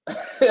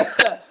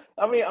 That's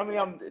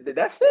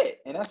it.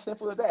 And that's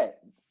simple as that.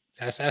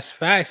 That's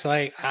facts.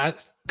 I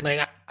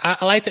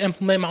like to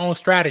implement my own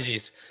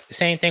strategies. The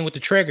same thing with the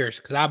triggers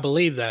because I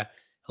believe that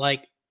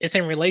like it's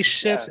in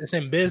relationships, Yeah. it's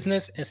in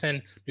business, it's in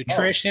Oh,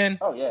 nutrition.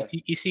 oh yes.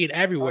 You see it Oh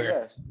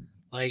everywhere. yes.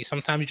 Like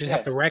sometimes you just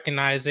have Yes. to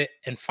recognize it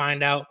and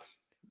find a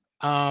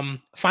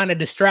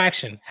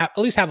distraction. At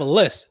least have a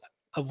list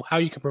of how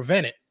you can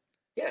prevent it.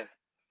 Yeah.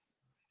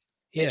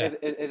 Yeah.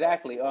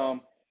 Exactly.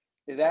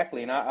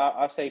 Exactly. And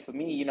I'll say for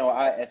me,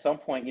 I at some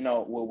point,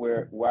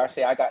 where I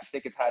say I got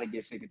sick and tired of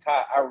getting sick and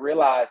tired, I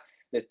realized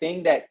the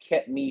thing that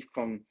kept me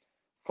from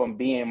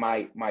being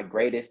my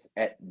greatest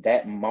at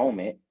that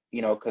moment,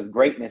 because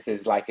greatness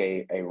is like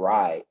a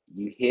ride.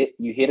 You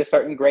hit a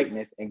certain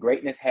greatness, and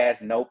greatness has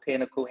no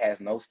pinnacle,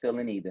 has no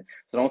ceiling either.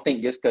 So don't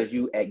think just because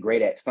you at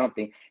great at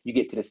something, you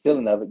get to the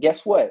ceiling of it.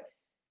 Guess what?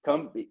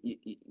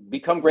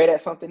 Become great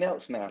at something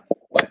else now.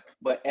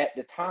 But at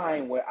the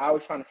time where I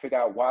was trying to figure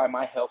out why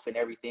my health and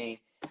everything,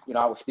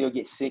 I would still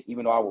get sick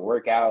even though I would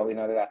work out, and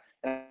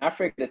I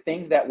figured the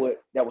things that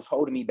was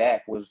holding me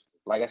back was,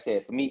 like I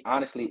said, for me,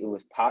 honestly, it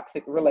was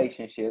toxic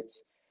relationships.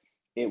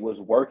 It was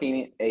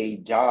working a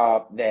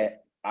job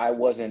that I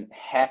wasn't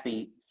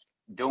happy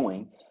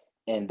doing.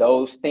 And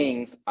those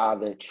things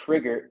either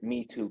triggered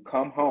me to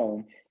come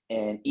home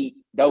and eat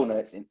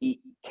donuts and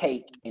eat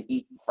cake and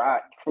eat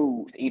fried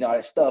foods, eat all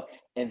that stuff.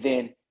 And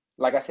then,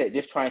 like I said,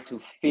 just trying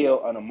to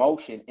feel an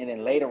emotion. And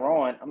then later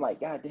on, I'm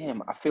like, God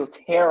damn, I feel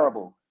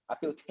terrible. I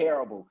feel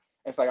terrible.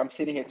 It's like I'm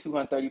sitting here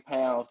 230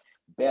 pounds,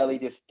 belly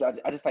just,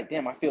 I just like,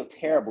 damn, I feel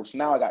terrible. So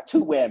now I got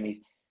two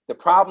whammies. The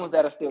problems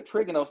that are still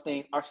triggering those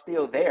things are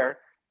still there,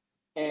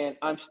 and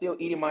I'm still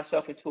eating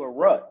myself into a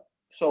rut.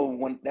 So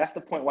when that's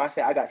the point where I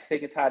say I got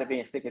sick and tired of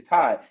being sick and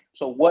tired.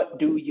 So what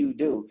do you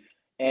do?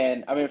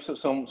 And I mean,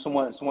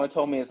 someone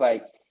told me, it's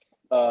like,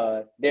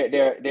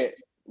 there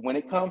when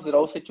it comes to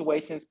those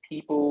situations,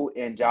 people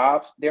and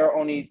jobs, there are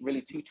only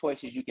really two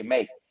choices you can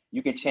make.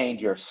 You can change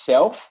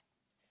yourself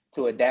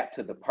to adapt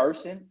to the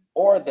person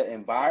or the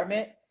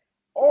environment,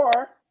 or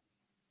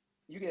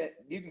you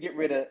can get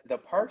rid of the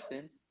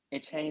person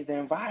and change the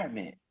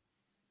environment.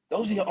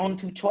 Those are your only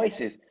two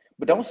choices.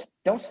 But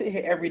don't sit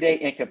here every day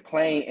and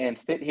complain and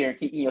sit here and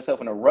keep yourself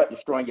in a rut,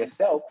 destroying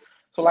yourself.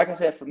 So, like I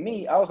said, for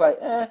me, I was like,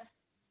 I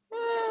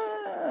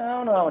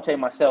don't know. I'm gonna change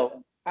myself.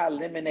 I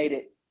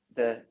eliminated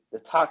the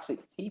toxic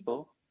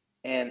people,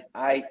 and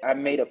I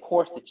made a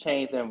course to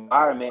change the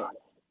environment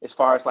as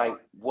far as like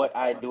what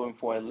I doing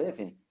for a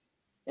living,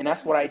 and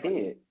that's what I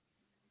did.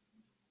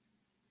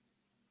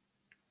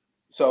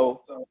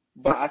 So,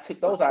 but I took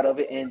those out of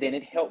it, and then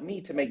it helped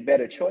me to make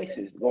better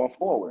choices going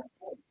forward.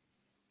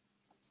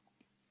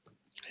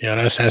 Yeah,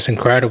 that's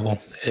incredible.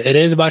 It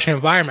is about your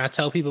environment. I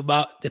tell people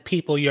about the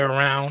people you're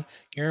around,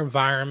 your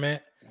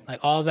environment,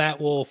 like all that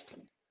will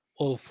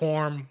Hmm.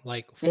 form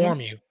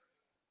you.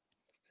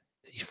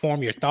 You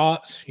form your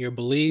thoughts, your Yeah,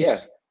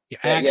 beliefs, your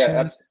yeah, yeah.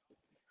 actions.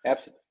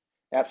 Abs-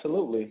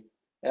 absolutely,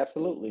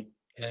 absolutely,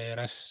 Yeah, yeah,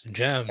 that's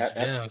gems,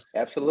 gems.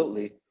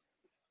 absolutely,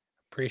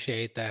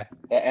 Appreciate that.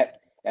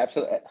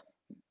 absolutely.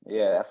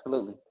 Yeah,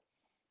 absolutely.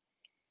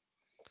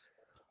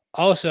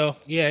 Also,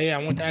 yeah, yeah,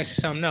 I want to ask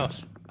you something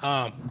else.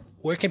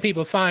 Where can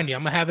people find you?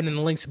 I'm gonna have it in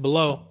the links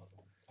below.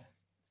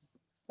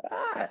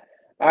 Ah.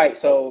 All right,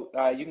 so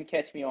you can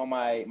catch me on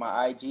my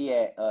IG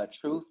at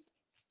Truth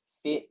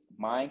Fit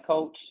Mind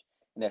Coach,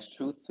 and that's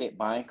Truth Fit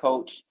Mind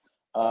Coach.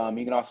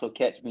 You can also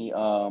catch me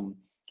on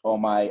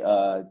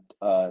my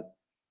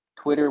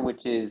Twitter,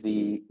 which is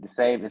the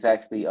same. It's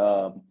actually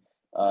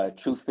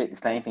Truth Fit,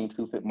 the same thing.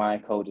 Truth Fit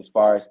Mind Coach. As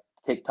far as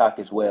TikTok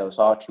as well, it's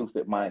all Truth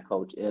Fit Mind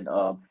Coach. And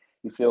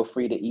you feel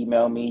free to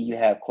email me. You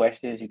have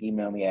questions, you can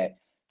email me at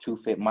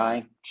Truth Fit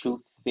Mind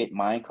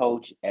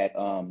Coach at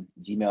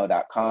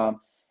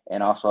gmail.com.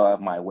 And also I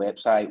have my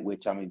website,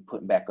 which I'm gonna be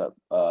putting back up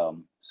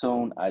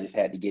soon. I just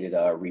had to get it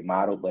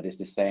remodeled, but it's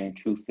the same,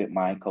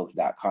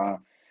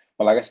 truthfitmindcoach.com.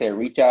 But like I said,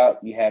 reach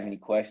out. You have any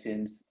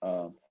questions?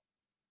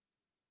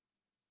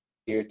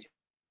 Here to,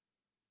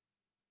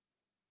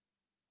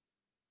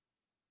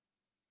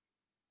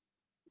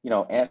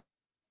 answer,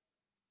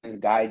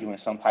 guide you in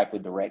some type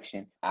of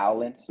direction.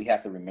 Owlins, we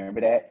have to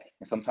remember that.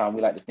 And sometimes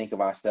we like to think of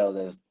ourselves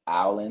as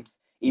owlins.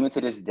 Even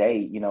to this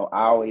day,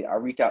 I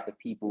reach out to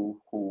people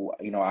who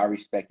I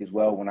respect as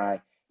well when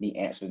I need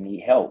answers,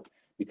 need help,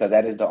 because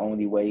that is the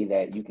only way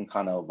that you can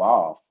kind of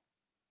evolve,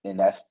 and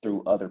that's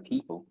through other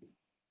people.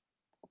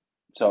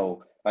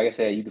 So, like I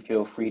said, you can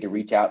feel free to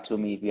reach out to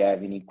me if you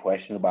have any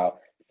questions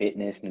about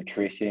fitness,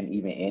 nutrition,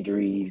 even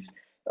injuries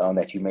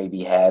that you may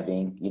be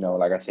having.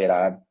 Like I said,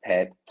 I've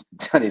had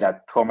done it. I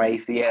tore my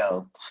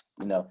ACL.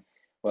 You know,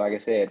 but like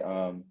I said,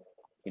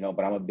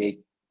 but I'm a big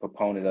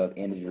proponent of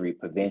injury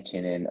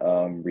prevention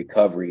and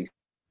recovery.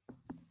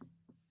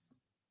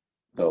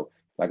 So,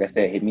 like I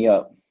said, hit me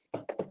up.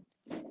 All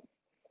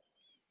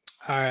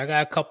right, I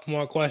got a couple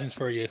more questions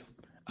for you.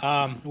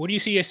 Where do you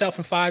see yourself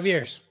in 5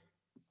 years?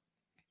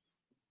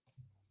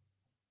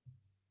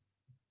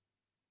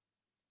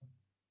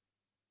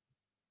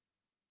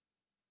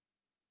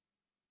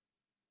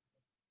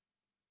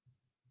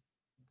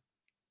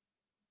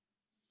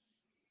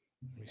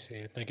 Let me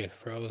see. I think it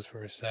froze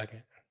for a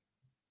second.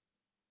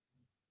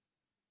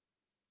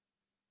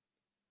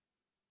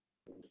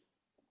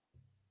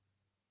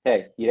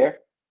 Hey, you there?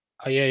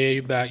 Oh yeah, yeah,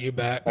 you back, you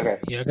back. Okay,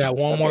 Yeah, I got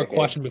one okay, more okay.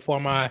 question before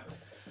my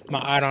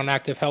eye on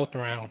active health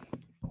round.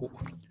 All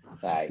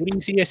right. Where do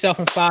you see yourself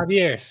in 5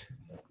 years?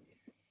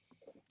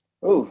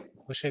 Ooh,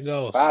 What's your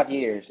goals? 5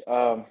 years.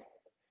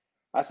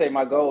 I say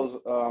my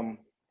goals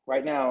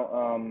right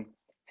now,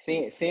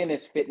 seeing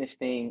this fitness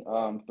thing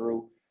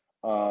through,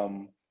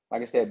 um,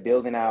 like I said,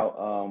 building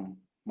out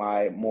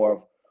my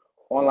more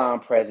online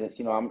presence.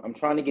 I'm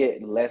trying to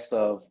get less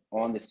of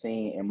on the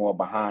scene and more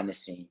behind the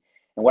scene.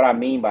 And what I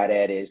mean by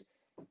that is,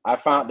 I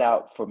found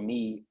out for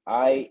me,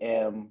 I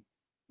am,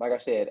 like I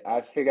said,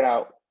 I figured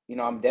out,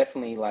 I'm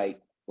definitely like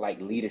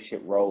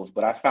leadership roles,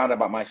 but I found out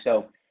about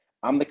myself,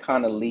 I'm the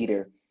kind of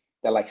leader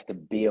that likes to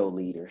build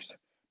leaders,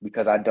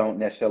 because I don't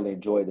necessarily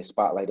enjoy the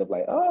spotlight of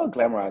like, oh,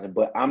 glamorizing,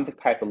 but I'm the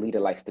type of leader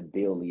that likes to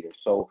build leaders.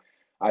 So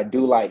I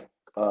do like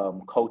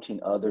coaching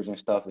others and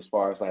stuff, as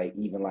far as like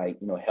even like,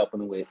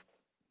 helping them with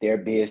their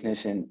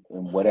business in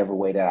whatever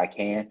way that I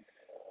can.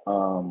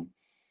 Um,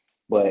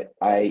 but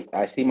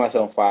I see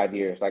myself in 5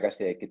 years, like I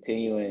said,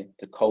 continuing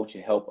to coach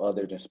and help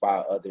others,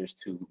 inspire others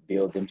to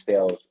build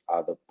themselves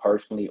either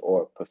personally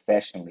or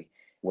professionally,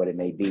 what it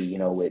may be,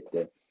 with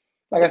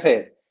like I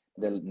said,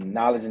 the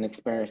knowledge and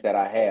experience that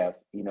I have,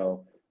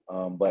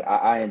 but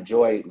I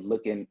enjoy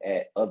looking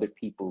at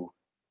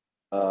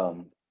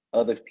um,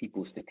 other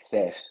people's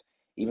success,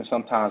 even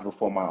sometimes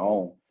before my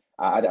own.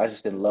 I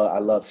just didn't love I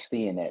love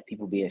seeing that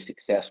people being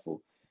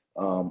successful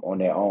on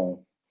their own,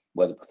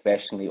 whether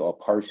professionally or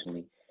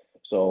personally.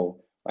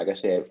 So, like I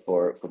said,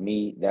 for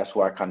me, that's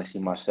where I kind of see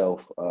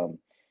myself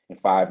in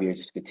 5 years,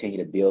 just continue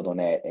to build on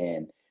that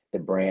and the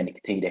brand and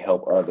continue to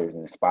help others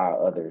and inspire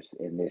others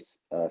in this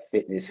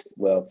fitness.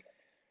 Well,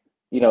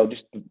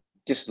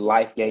 just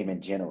life game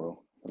in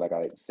general, like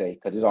I like to say,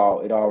 because it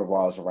all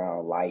revolves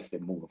around life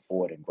and moving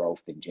forward and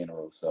growth in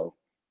general. So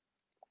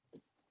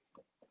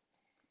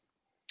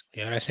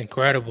Yeah, that's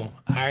incredible.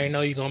 I already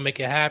know you're gonna make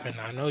it happen.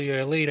 I know you're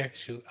a leader.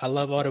 Shoot, I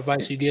love all the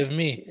advice you give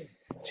me.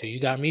 Shoot, you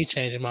got me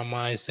changing my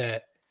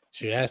mindset.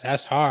 Shoot,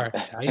 that's hard.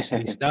 Shoot, I used to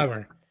be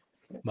stubborn,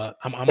 but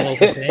I'm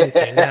open to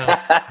anything now.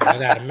 I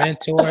got a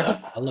mentor.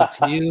 I look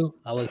to you.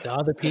 I look to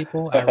other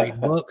people. I read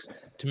books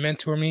to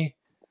mentor me.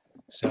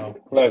 So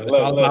look, it's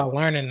look, all look, about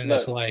learning in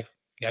this look, life.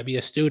 You gotta be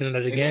a student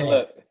of the game.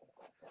 look,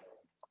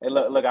 hey,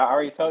 look. I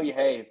already told you,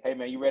 hey,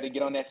 man, you ready to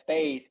get on that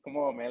stage? Come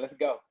on, man, let's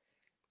go.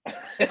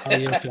 Oh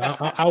yeah, shoot,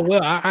 I will.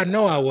 I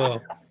know I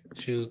will.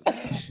 Shoot,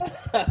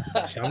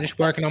 shoot, I'm just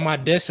working on my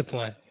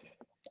discipline,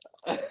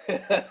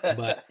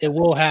 but it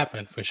will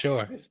happen for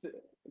sure. good,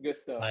 good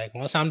stuff. Like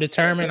once I'm Good,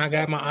 determined, good I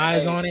got stuff, my man.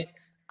 eyes Hey, on it.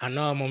 I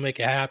know I'm gonna make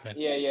it happen.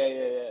 yeah, yeah,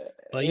 yeah, yeah,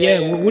 But yeah, yeah,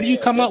 yeah, what do yeah, you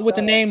yeah. come Good up with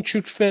the stuff. name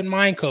Truth Fit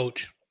Mind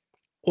Coach?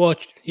 Well,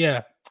 yeah.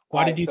 All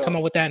Why did right, you come so,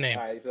 up with that name?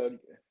 all right, so,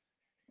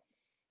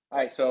 all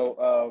right,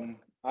 so,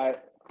 I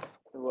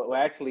well,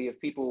 actually, if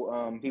people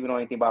know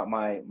anything about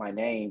my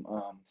name,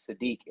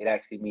 Sadiq, it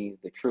actually means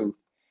the truth.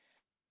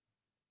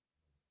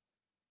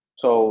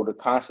 So the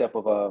concept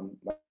of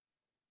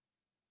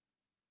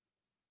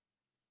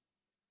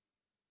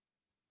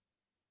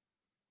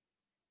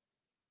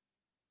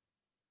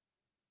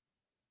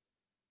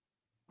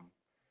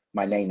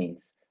my name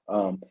means,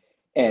 um,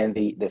 and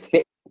the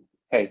fit.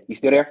 Hey, you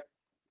still there?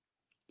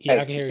 Yeah, I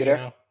Hey, can you hear still you there?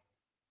 now.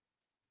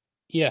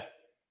 Yeah.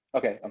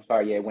 Okay, I'm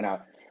sorry. Yeah, it went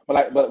out.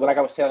 But like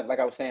I was saying,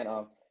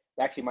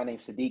 actually, my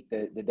name's Sadiq.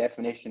 The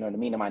definition or the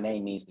meaning of my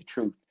name means the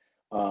truth.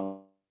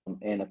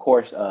 And of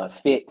course,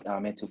 fit.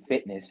 I'm into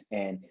fitness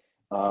and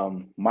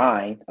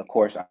mind. Of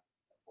course,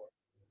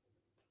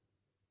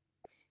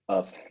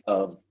 of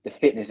the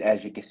fitness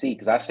as you can see,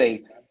 because I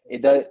say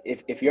it does.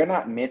 If you're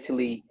not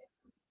mentally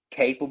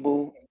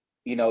capable,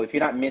 if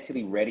you're not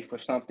mentally ready for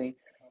something,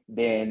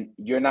 then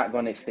you're not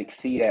going to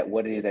succeed at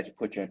what it is that you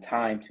put your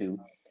time to.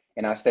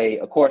 And I say,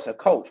 of course, a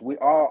coach. We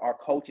all are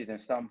coaches in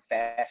some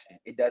fashion.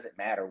 It doesn't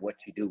matter what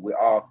you do. We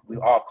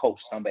all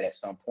coach somebody at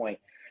some point.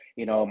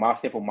 My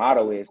simple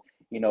motto is,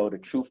 the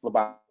truth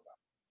about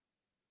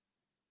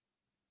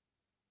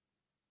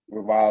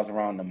revolves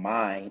around the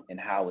mind and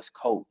how it's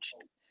coached.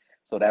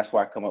 So that's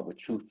why I come up with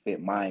Truth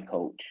Fit Mind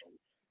Coach.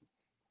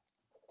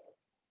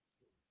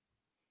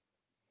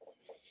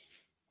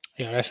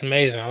 Yeah, that's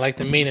amazing. I like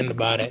the meaning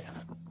about it.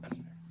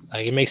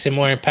 Like it makes it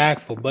more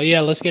impactful. But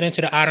yeah, let's get into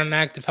the Out and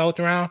Active Health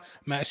round.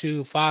 I'm asking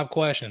you 5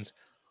 questions.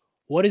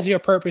 What is your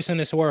purpose in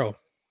this world?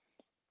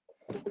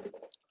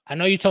 I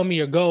know you told me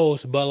your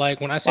goals, but like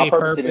when I My say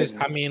purpose it purpose, is,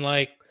 I mean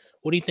like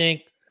what do you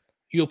think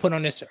you'll put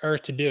on this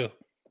earth to do?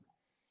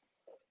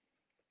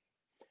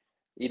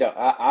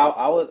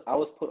 I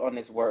was put on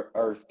this work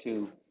earth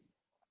to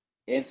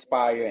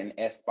inspire and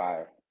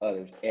aspire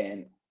others,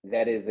 and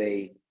that is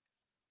a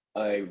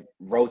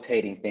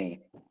rotating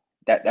thing.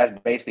 That's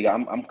basically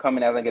I'm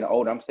coming as I get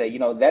older. I'm saying,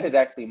 that is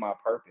actually my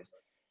purpose,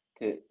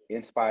 to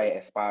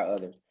inspire, aspire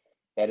others.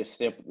 That is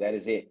simple. That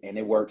is it, and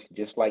it works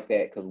just like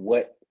that. Because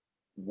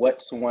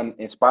what someone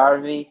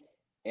inspires me,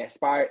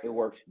 inspire it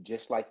works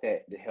just like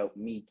that to help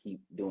me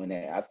keep doing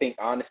that. I think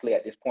honestly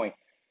at this point,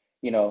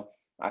 you know,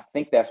 I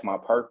think that's my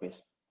purpose.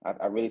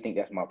 I really think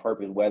that's my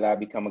purpose. Whether I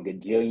become a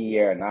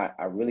gajillionaire or not,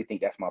 I really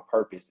think that's my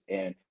purpose.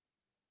 And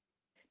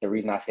the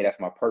reason I say that's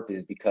my purpose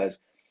is because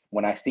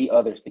when I see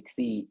others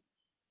succeed,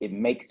 it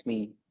makes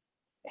me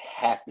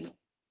happy.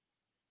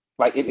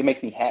 Like it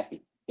makes me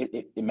happy.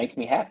 It makes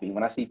me happy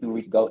when I see people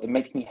reach goals. It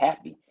makes me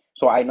happy.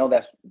 So I know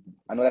that's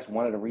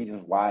one of the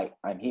reasons why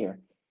I'm here.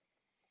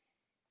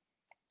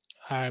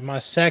 All right, my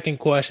second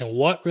question.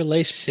 What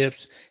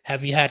relationships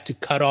have you had to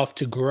cut off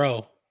to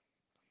grow?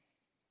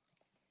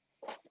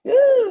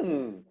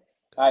 Ooh.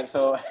 All right,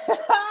 so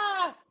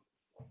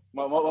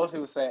most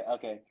people say,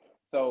 okay,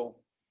 so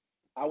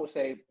I would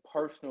say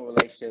personal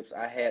relationships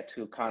I had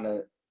to kind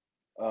of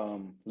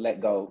let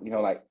go,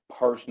 like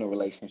personal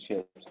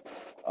relationships,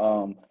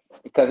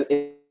 because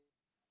it's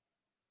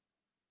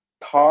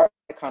hard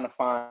to kind of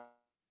find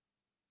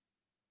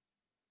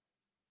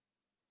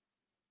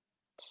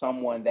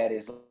someone that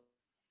is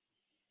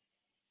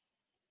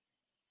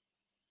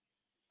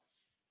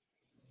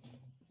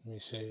Let me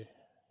see.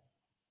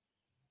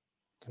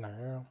 Can I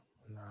hear him?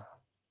 Nah.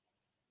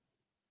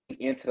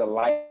 into the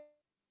life.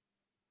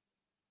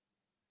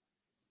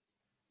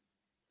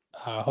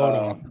 Hold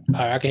on. All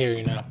right, I can hear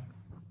you now.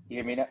 You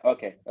hear me now?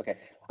 Okay, okay.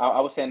 I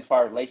was saying as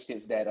far as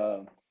relationships that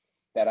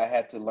I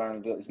had to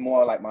learn. It's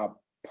more like my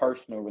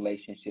personal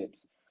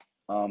relationships.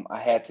 I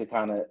had to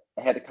kind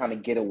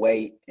of get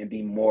away and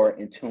be more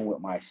in tune with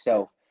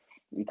myself.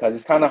 because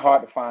it's kind of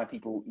hard to find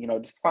people.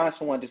 Just find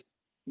someone. Just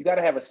you got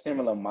to have a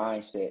similar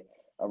mindset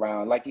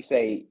around, like you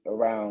say,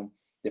 around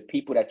the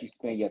people that you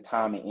spend your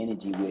time and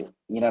energy with.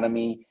 You know what I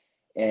mean?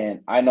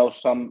 And I know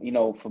some.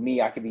 For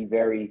me, I could be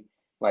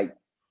like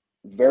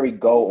very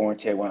goal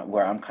oriented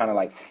where I'm kind of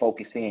like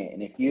focused in.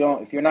 And if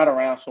you're not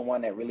around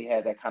someone that really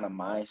has that kind of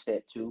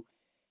mindset too,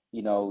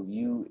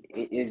 you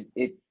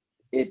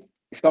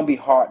it's gonna be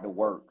hard to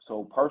work.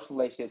 So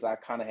personal relationships I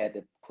kind of had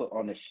to put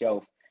on the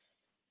shelf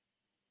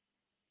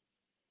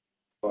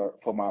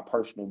for my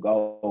personal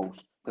goals,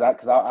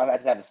 because I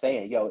just have a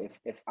saying, yo,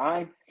 if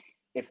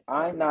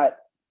I'm not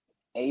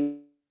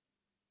able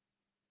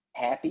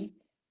happy,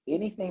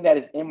 anything that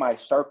is in my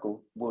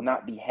circle will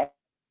not be happy.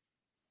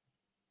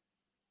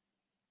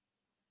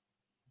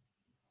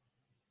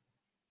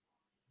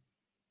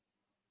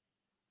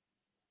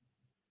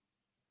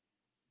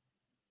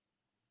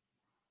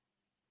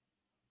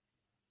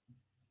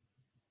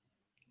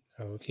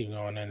 So we keep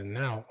going in and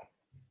out.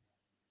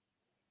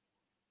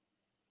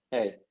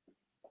 Hey,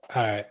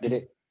 All right. did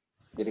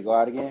it go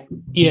out again?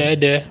 Yeah, it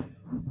did.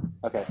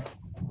 Okay,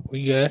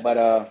 We good. but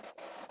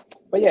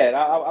yeah,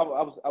 I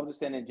was just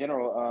saying in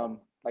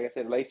general. Like I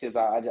said, relationships.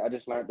 I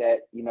just learned that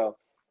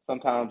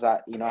sometimes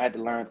I had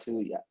to learn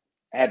to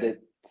I had to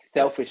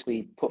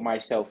selfishly put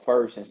myself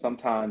first, and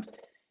sometimes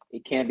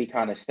it can be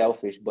kind of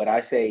selfish. But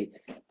I say,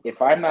 if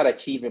I'm not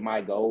achieving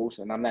my goals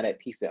and I'm not at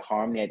peace at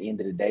harmony at the end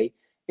of the day,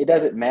 it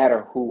doesn't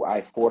matter who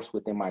I force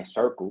within my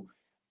circle.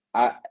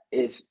 I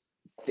it's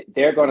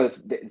they're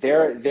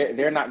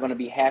not gonna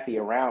be happy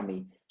around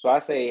me. So I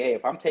say, hey,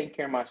 if I'm taking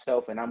care of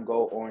myself and I'm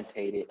goal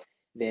orientated,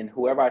 then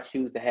whoever I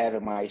choose to have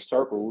in my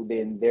circle,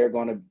 then they're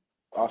gonna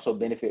also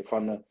benefit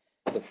from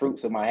the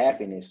fruits of my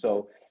happiness.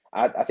 So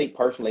I think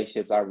personal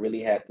relationships I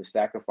really had to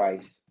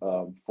sacrifice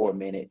for a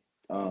minute,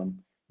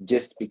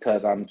 just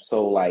because I'm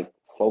so like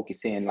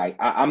focusing. Like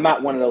I'm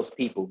not one of those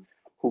people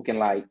who can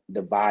like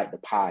divide the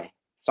pie.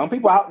 Some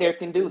people out there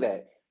can do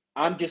that.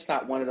 I'm just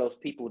not one of those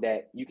people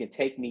that you can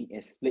take me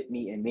and split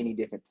me in many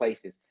different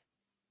places,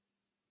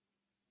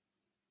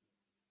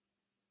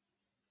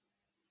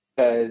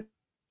 because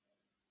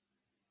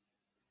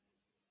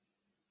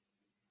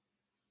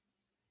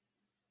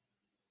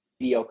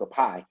mediocre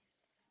pie.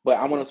 But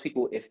I'm one of those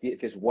people. If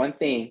it's one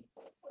thing,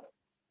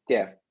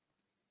 yeah,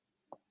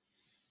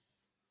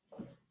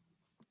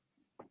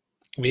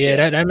 But yeah,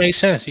 yeah, that makes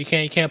sense. You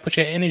can't put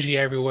your energy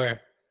everywhere.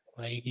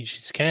 Like you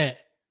just can't.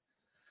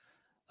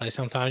 Like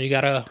sometimes you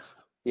gotta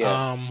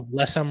yeah,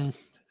 let some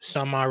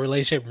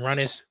relationship run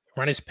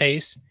its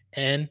pace,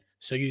 and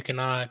so you can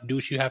do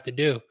what you have to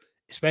do,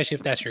 especially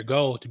if that's your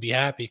goal to be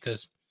happy.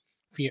 Because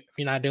if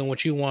you're not doing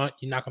what you want,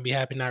 you're not gonna be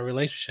happy in that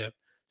relationship.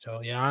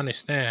 So yeah, I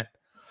understand.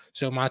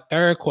 So my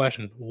third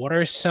question: what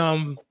are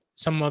some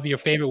of your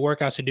favorite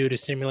workouts to do to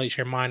stimulate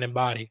your mind and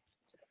body?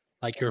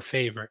 Like your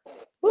favorite?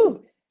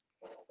 woo.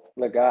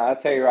 Look, I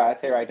tell you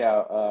right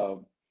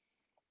now.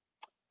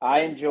 I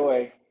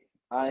enjoy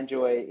I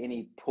enjoy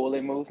any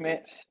pulling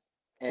movements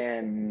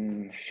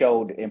and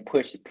shoulder and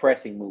push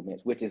pressing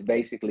movements, which is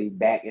basically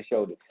back and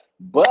shoulder.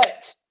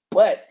 But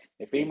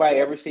if anybody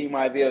ever seen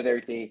my videos,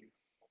 everything,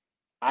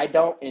 I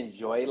don't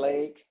enjoy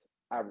legs.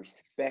 I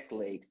respect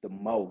legs the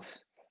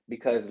most,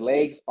 because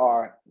legs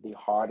are the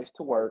hardest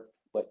to work,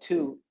 but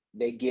two,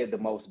 they give the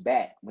most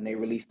back when they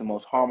release the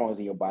most hormones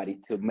in your body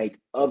to make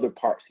other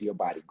parts of your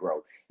body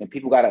grow. And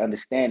people got to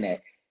understand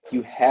that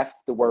you have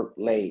to work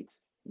legs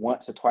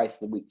once or twice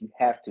a week. You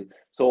have to.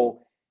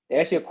 So to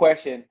answer your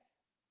question,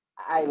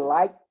 I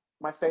like,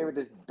 my favorite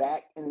is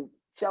back and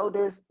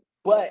shoulders,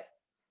 but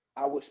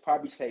I would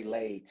probably say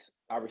legs.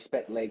 I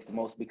respect legs the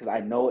most because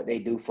I know what they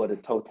do for the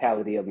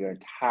totality of your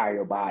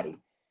entire body.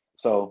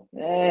 So,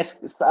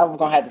 I'm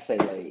gonna have to say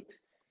legs.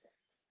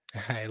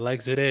 All right,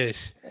 legs it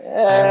is.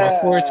 And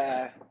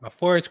Uh, my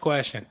fourth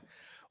question: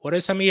 what are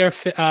some of your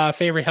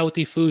favorite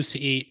healthy foods to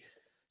eat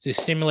to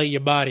stimulate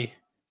your body,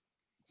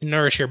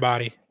 nourish your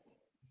body?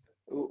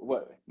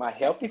 what, my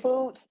healthy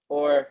foods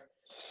or?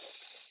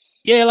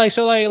 Yeah, like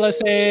so, like let's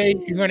say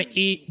you're gonna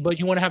eat, but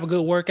you want to have a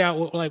good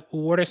workout. Like,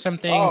 what are some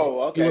things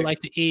Oh, you would okay.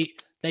 like to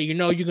eat that you're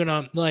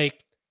gonna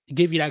like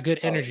give you that good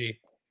Oh, energy,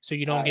 so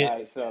you all don't right, all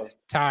get right.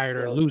 tired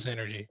or So lose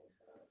energy?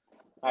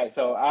 All right,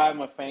 so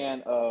I'm a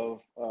fan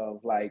of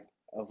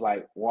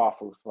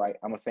waffles. Right,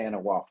 I'm a fan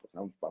of waffles.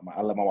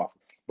 I love my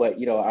waffles, but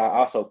I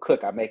also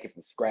cook. I make it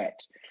from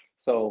scratch.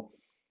 So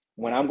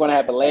when I'm gonna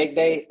have a leg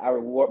day, I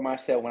reward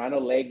myself. When I know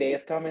leg day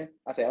is coming,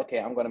 I say, okay,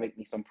 I'm gonna make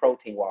me some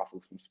protein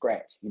waffles from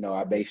scratch.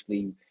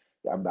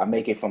 I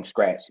make it from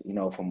scratch.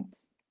 From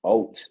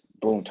oats.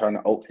 Boom, turn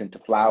the oats into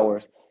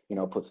flours.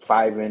 Put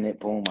fiber in it.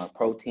 Boom, my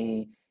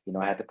protein.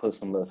 I have to put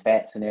some little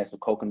fats in there, some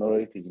coconut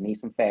oil because you need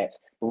some fats.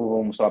 Boom,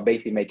 boom. So I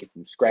basically make it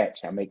from scratch.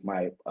 I make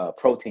my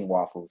protein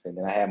waffles, and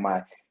then I have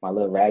my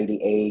little raggedy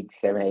egg,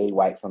 7 egg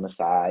whites on the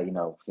side.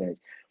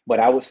 But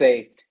I would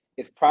say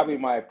it's probably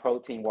my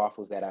protein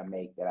waffles that I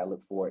make that I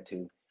look forward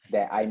to.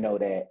 That I know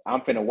that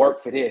I'm finna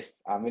work for this.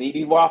 I'm gonna eat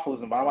these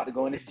waffles, and I'm about to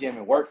go in this gym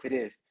and work for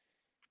this.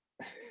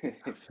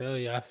 I feel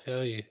you. I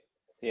feel you.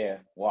 Yeah,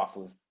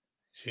 waffles.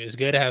 It's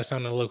good to have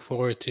something to look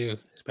forward to,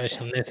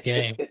 especially in this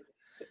game.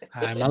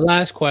 All right, my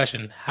last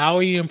question: how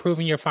are you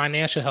improving your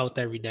financial health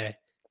every day?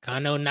 'Cause I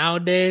know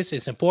nowadays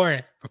it's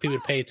important for people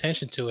to pay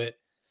attention to it.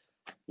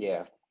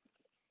 Yeah,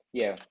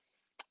 yeah.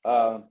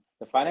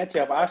 The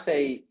financial health, I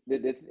say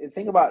the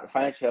thing about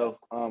financial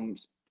health,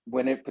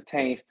 when it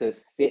pertains to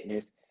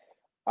fitness,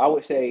 I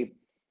would say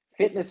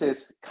fitness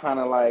is kind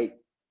of like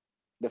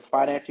the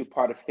financial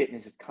part of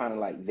fitness is kind of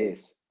like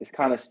this. It's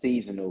kind of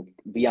seasonal,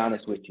 be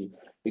honest with you,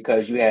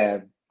 because you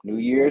have New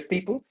Year's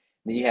people,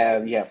 then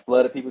you have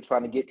flooded people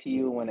trying to get to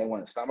you when they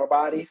want summer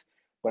bodies.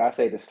 But I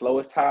say the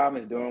slowest time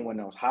is during when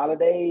those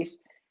holidays,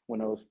 when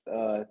those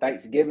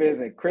Thanksgivings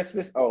and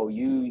Christmas. Oh,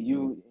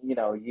 you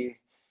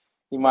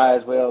might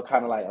as well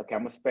kind of like, okay,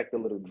 I'm gonna expect a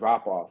little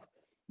drop off.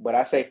 But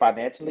I say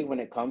financially, when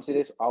it comes to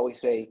this, I would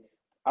say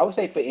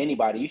for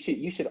anybody,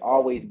 you should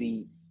always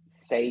be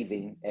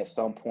saving at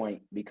some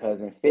point because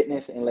in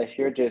fitness, unless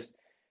you're just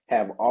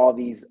have all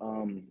these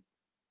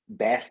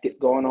baskets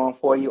going on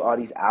for you, all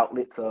these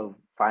outlets of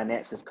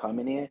finances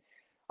coming in,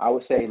 I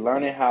would say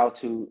learning how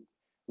to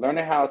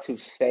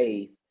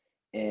save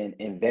and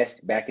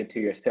invest back into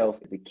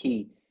yourself is the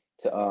key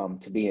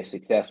to being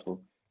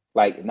successful.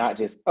 Like not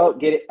just oh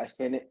get it, I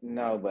spend it.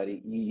 No,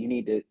 buddy, you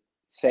need to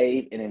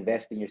save and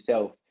invest in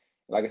yourself.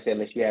 Like I said,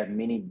 unless you have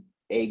many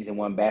eggs in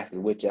one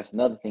basket, which that's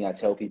another thing I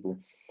tell people.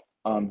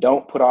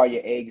 Don't put all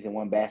your eggs in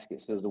one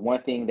basket. So the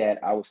one thing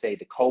that I would say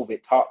the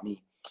COVID taught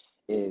me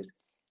is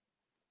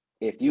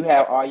if you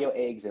have all your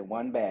eggs in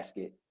one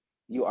basket,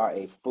 you are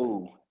a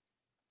fool.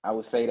 I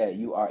would say that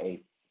you are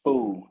a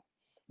fool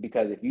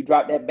because if you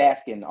drop that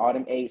basket and all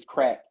them eggs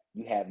crack,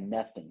 you have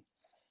nothing.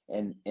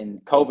 And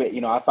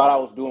COVID, I thought I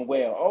was doing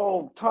well.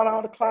 Oh, turn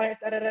all the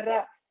clients, da da da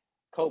da.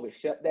 COVID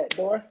shut that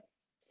door,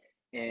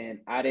 and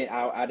I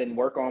didn't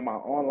work on my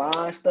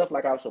online stuff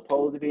like I was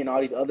supposed to be, and all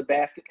these other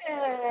baskets.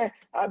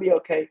 I'll be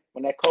okay.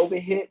 When that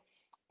COVID hit,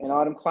 and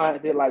all them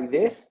clients did like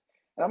this,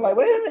 and I'm like,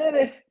 wait a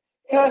minute,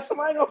 yeah,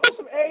 somebody gonna put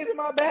some eggs in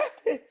my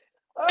basket.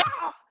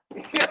 Ah!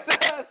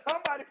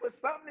 Somebody put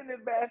something in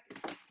this basket.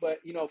 But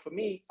for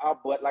me,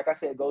 but like I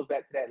said, it goes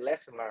back to that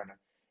lesson learner.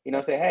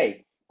 Say,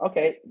 hey,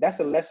 okay, that's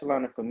a lesson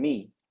learner for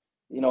me.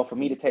 For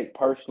me to take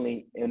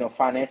personally,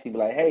 financially, be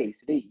like, hey,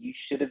 Sidq, you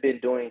should have been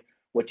doing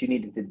what you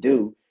needed to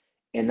do,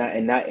 and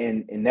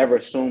never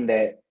assume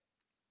that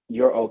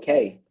you're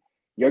okay.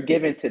 You're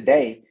giving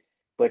today,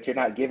 but you're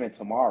not giving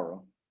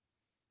tomorrow.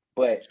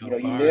 But So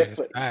you live bars,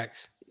 for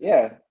facts.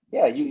 yeah,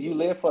 yeah. You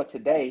live for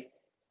today,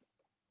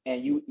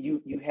 and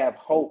you have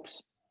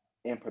hopes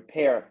and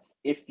prepare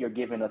if you're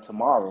given a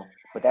tomorrow,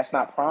 but that's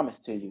not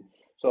promised to you.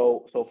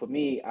 So for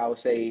me, I would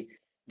say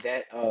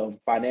that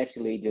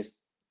financially, just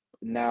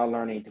now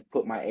learning to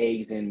put my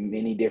eggs in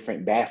many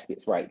different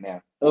baskets right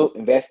now. Oh,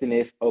 invest in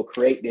this. Oh,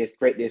 create this.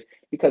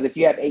 Because if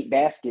you have 8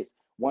 baskets,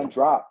 one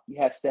drop,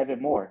 you have 7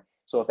 more.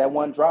 So if that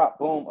one drop,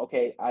 boom,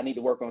 okay, I need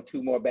to work on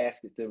 2 more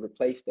baskets to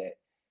replace that.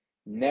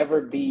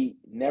 Never be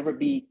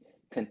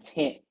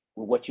content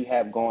with what you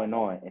have going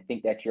on and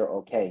think that you're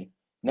okay.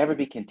 Never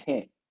be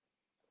content.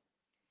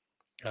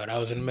 Oh, that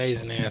was an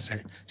amazing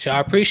answer. So I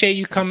appreciate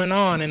you coming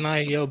on and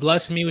like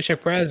blessing me with your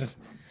presence,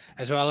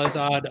 as well as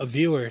the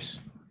viewers.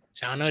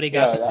 So I know they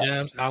got Yeah, some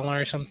gems. I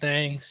learned some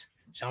things.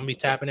 So I'll be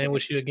tapping in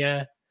with you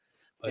again.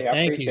 But yeah, I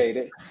thank you. appreciate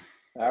it.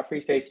 I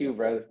appreciate you,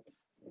 brother.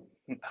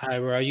 All right,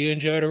 bro. You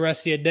enjoy the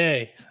rest of your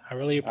day. I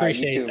really All right,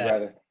 you appreciate too, that.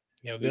 brother.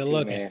 You Good too,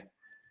 looking. man.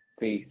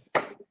 Peace.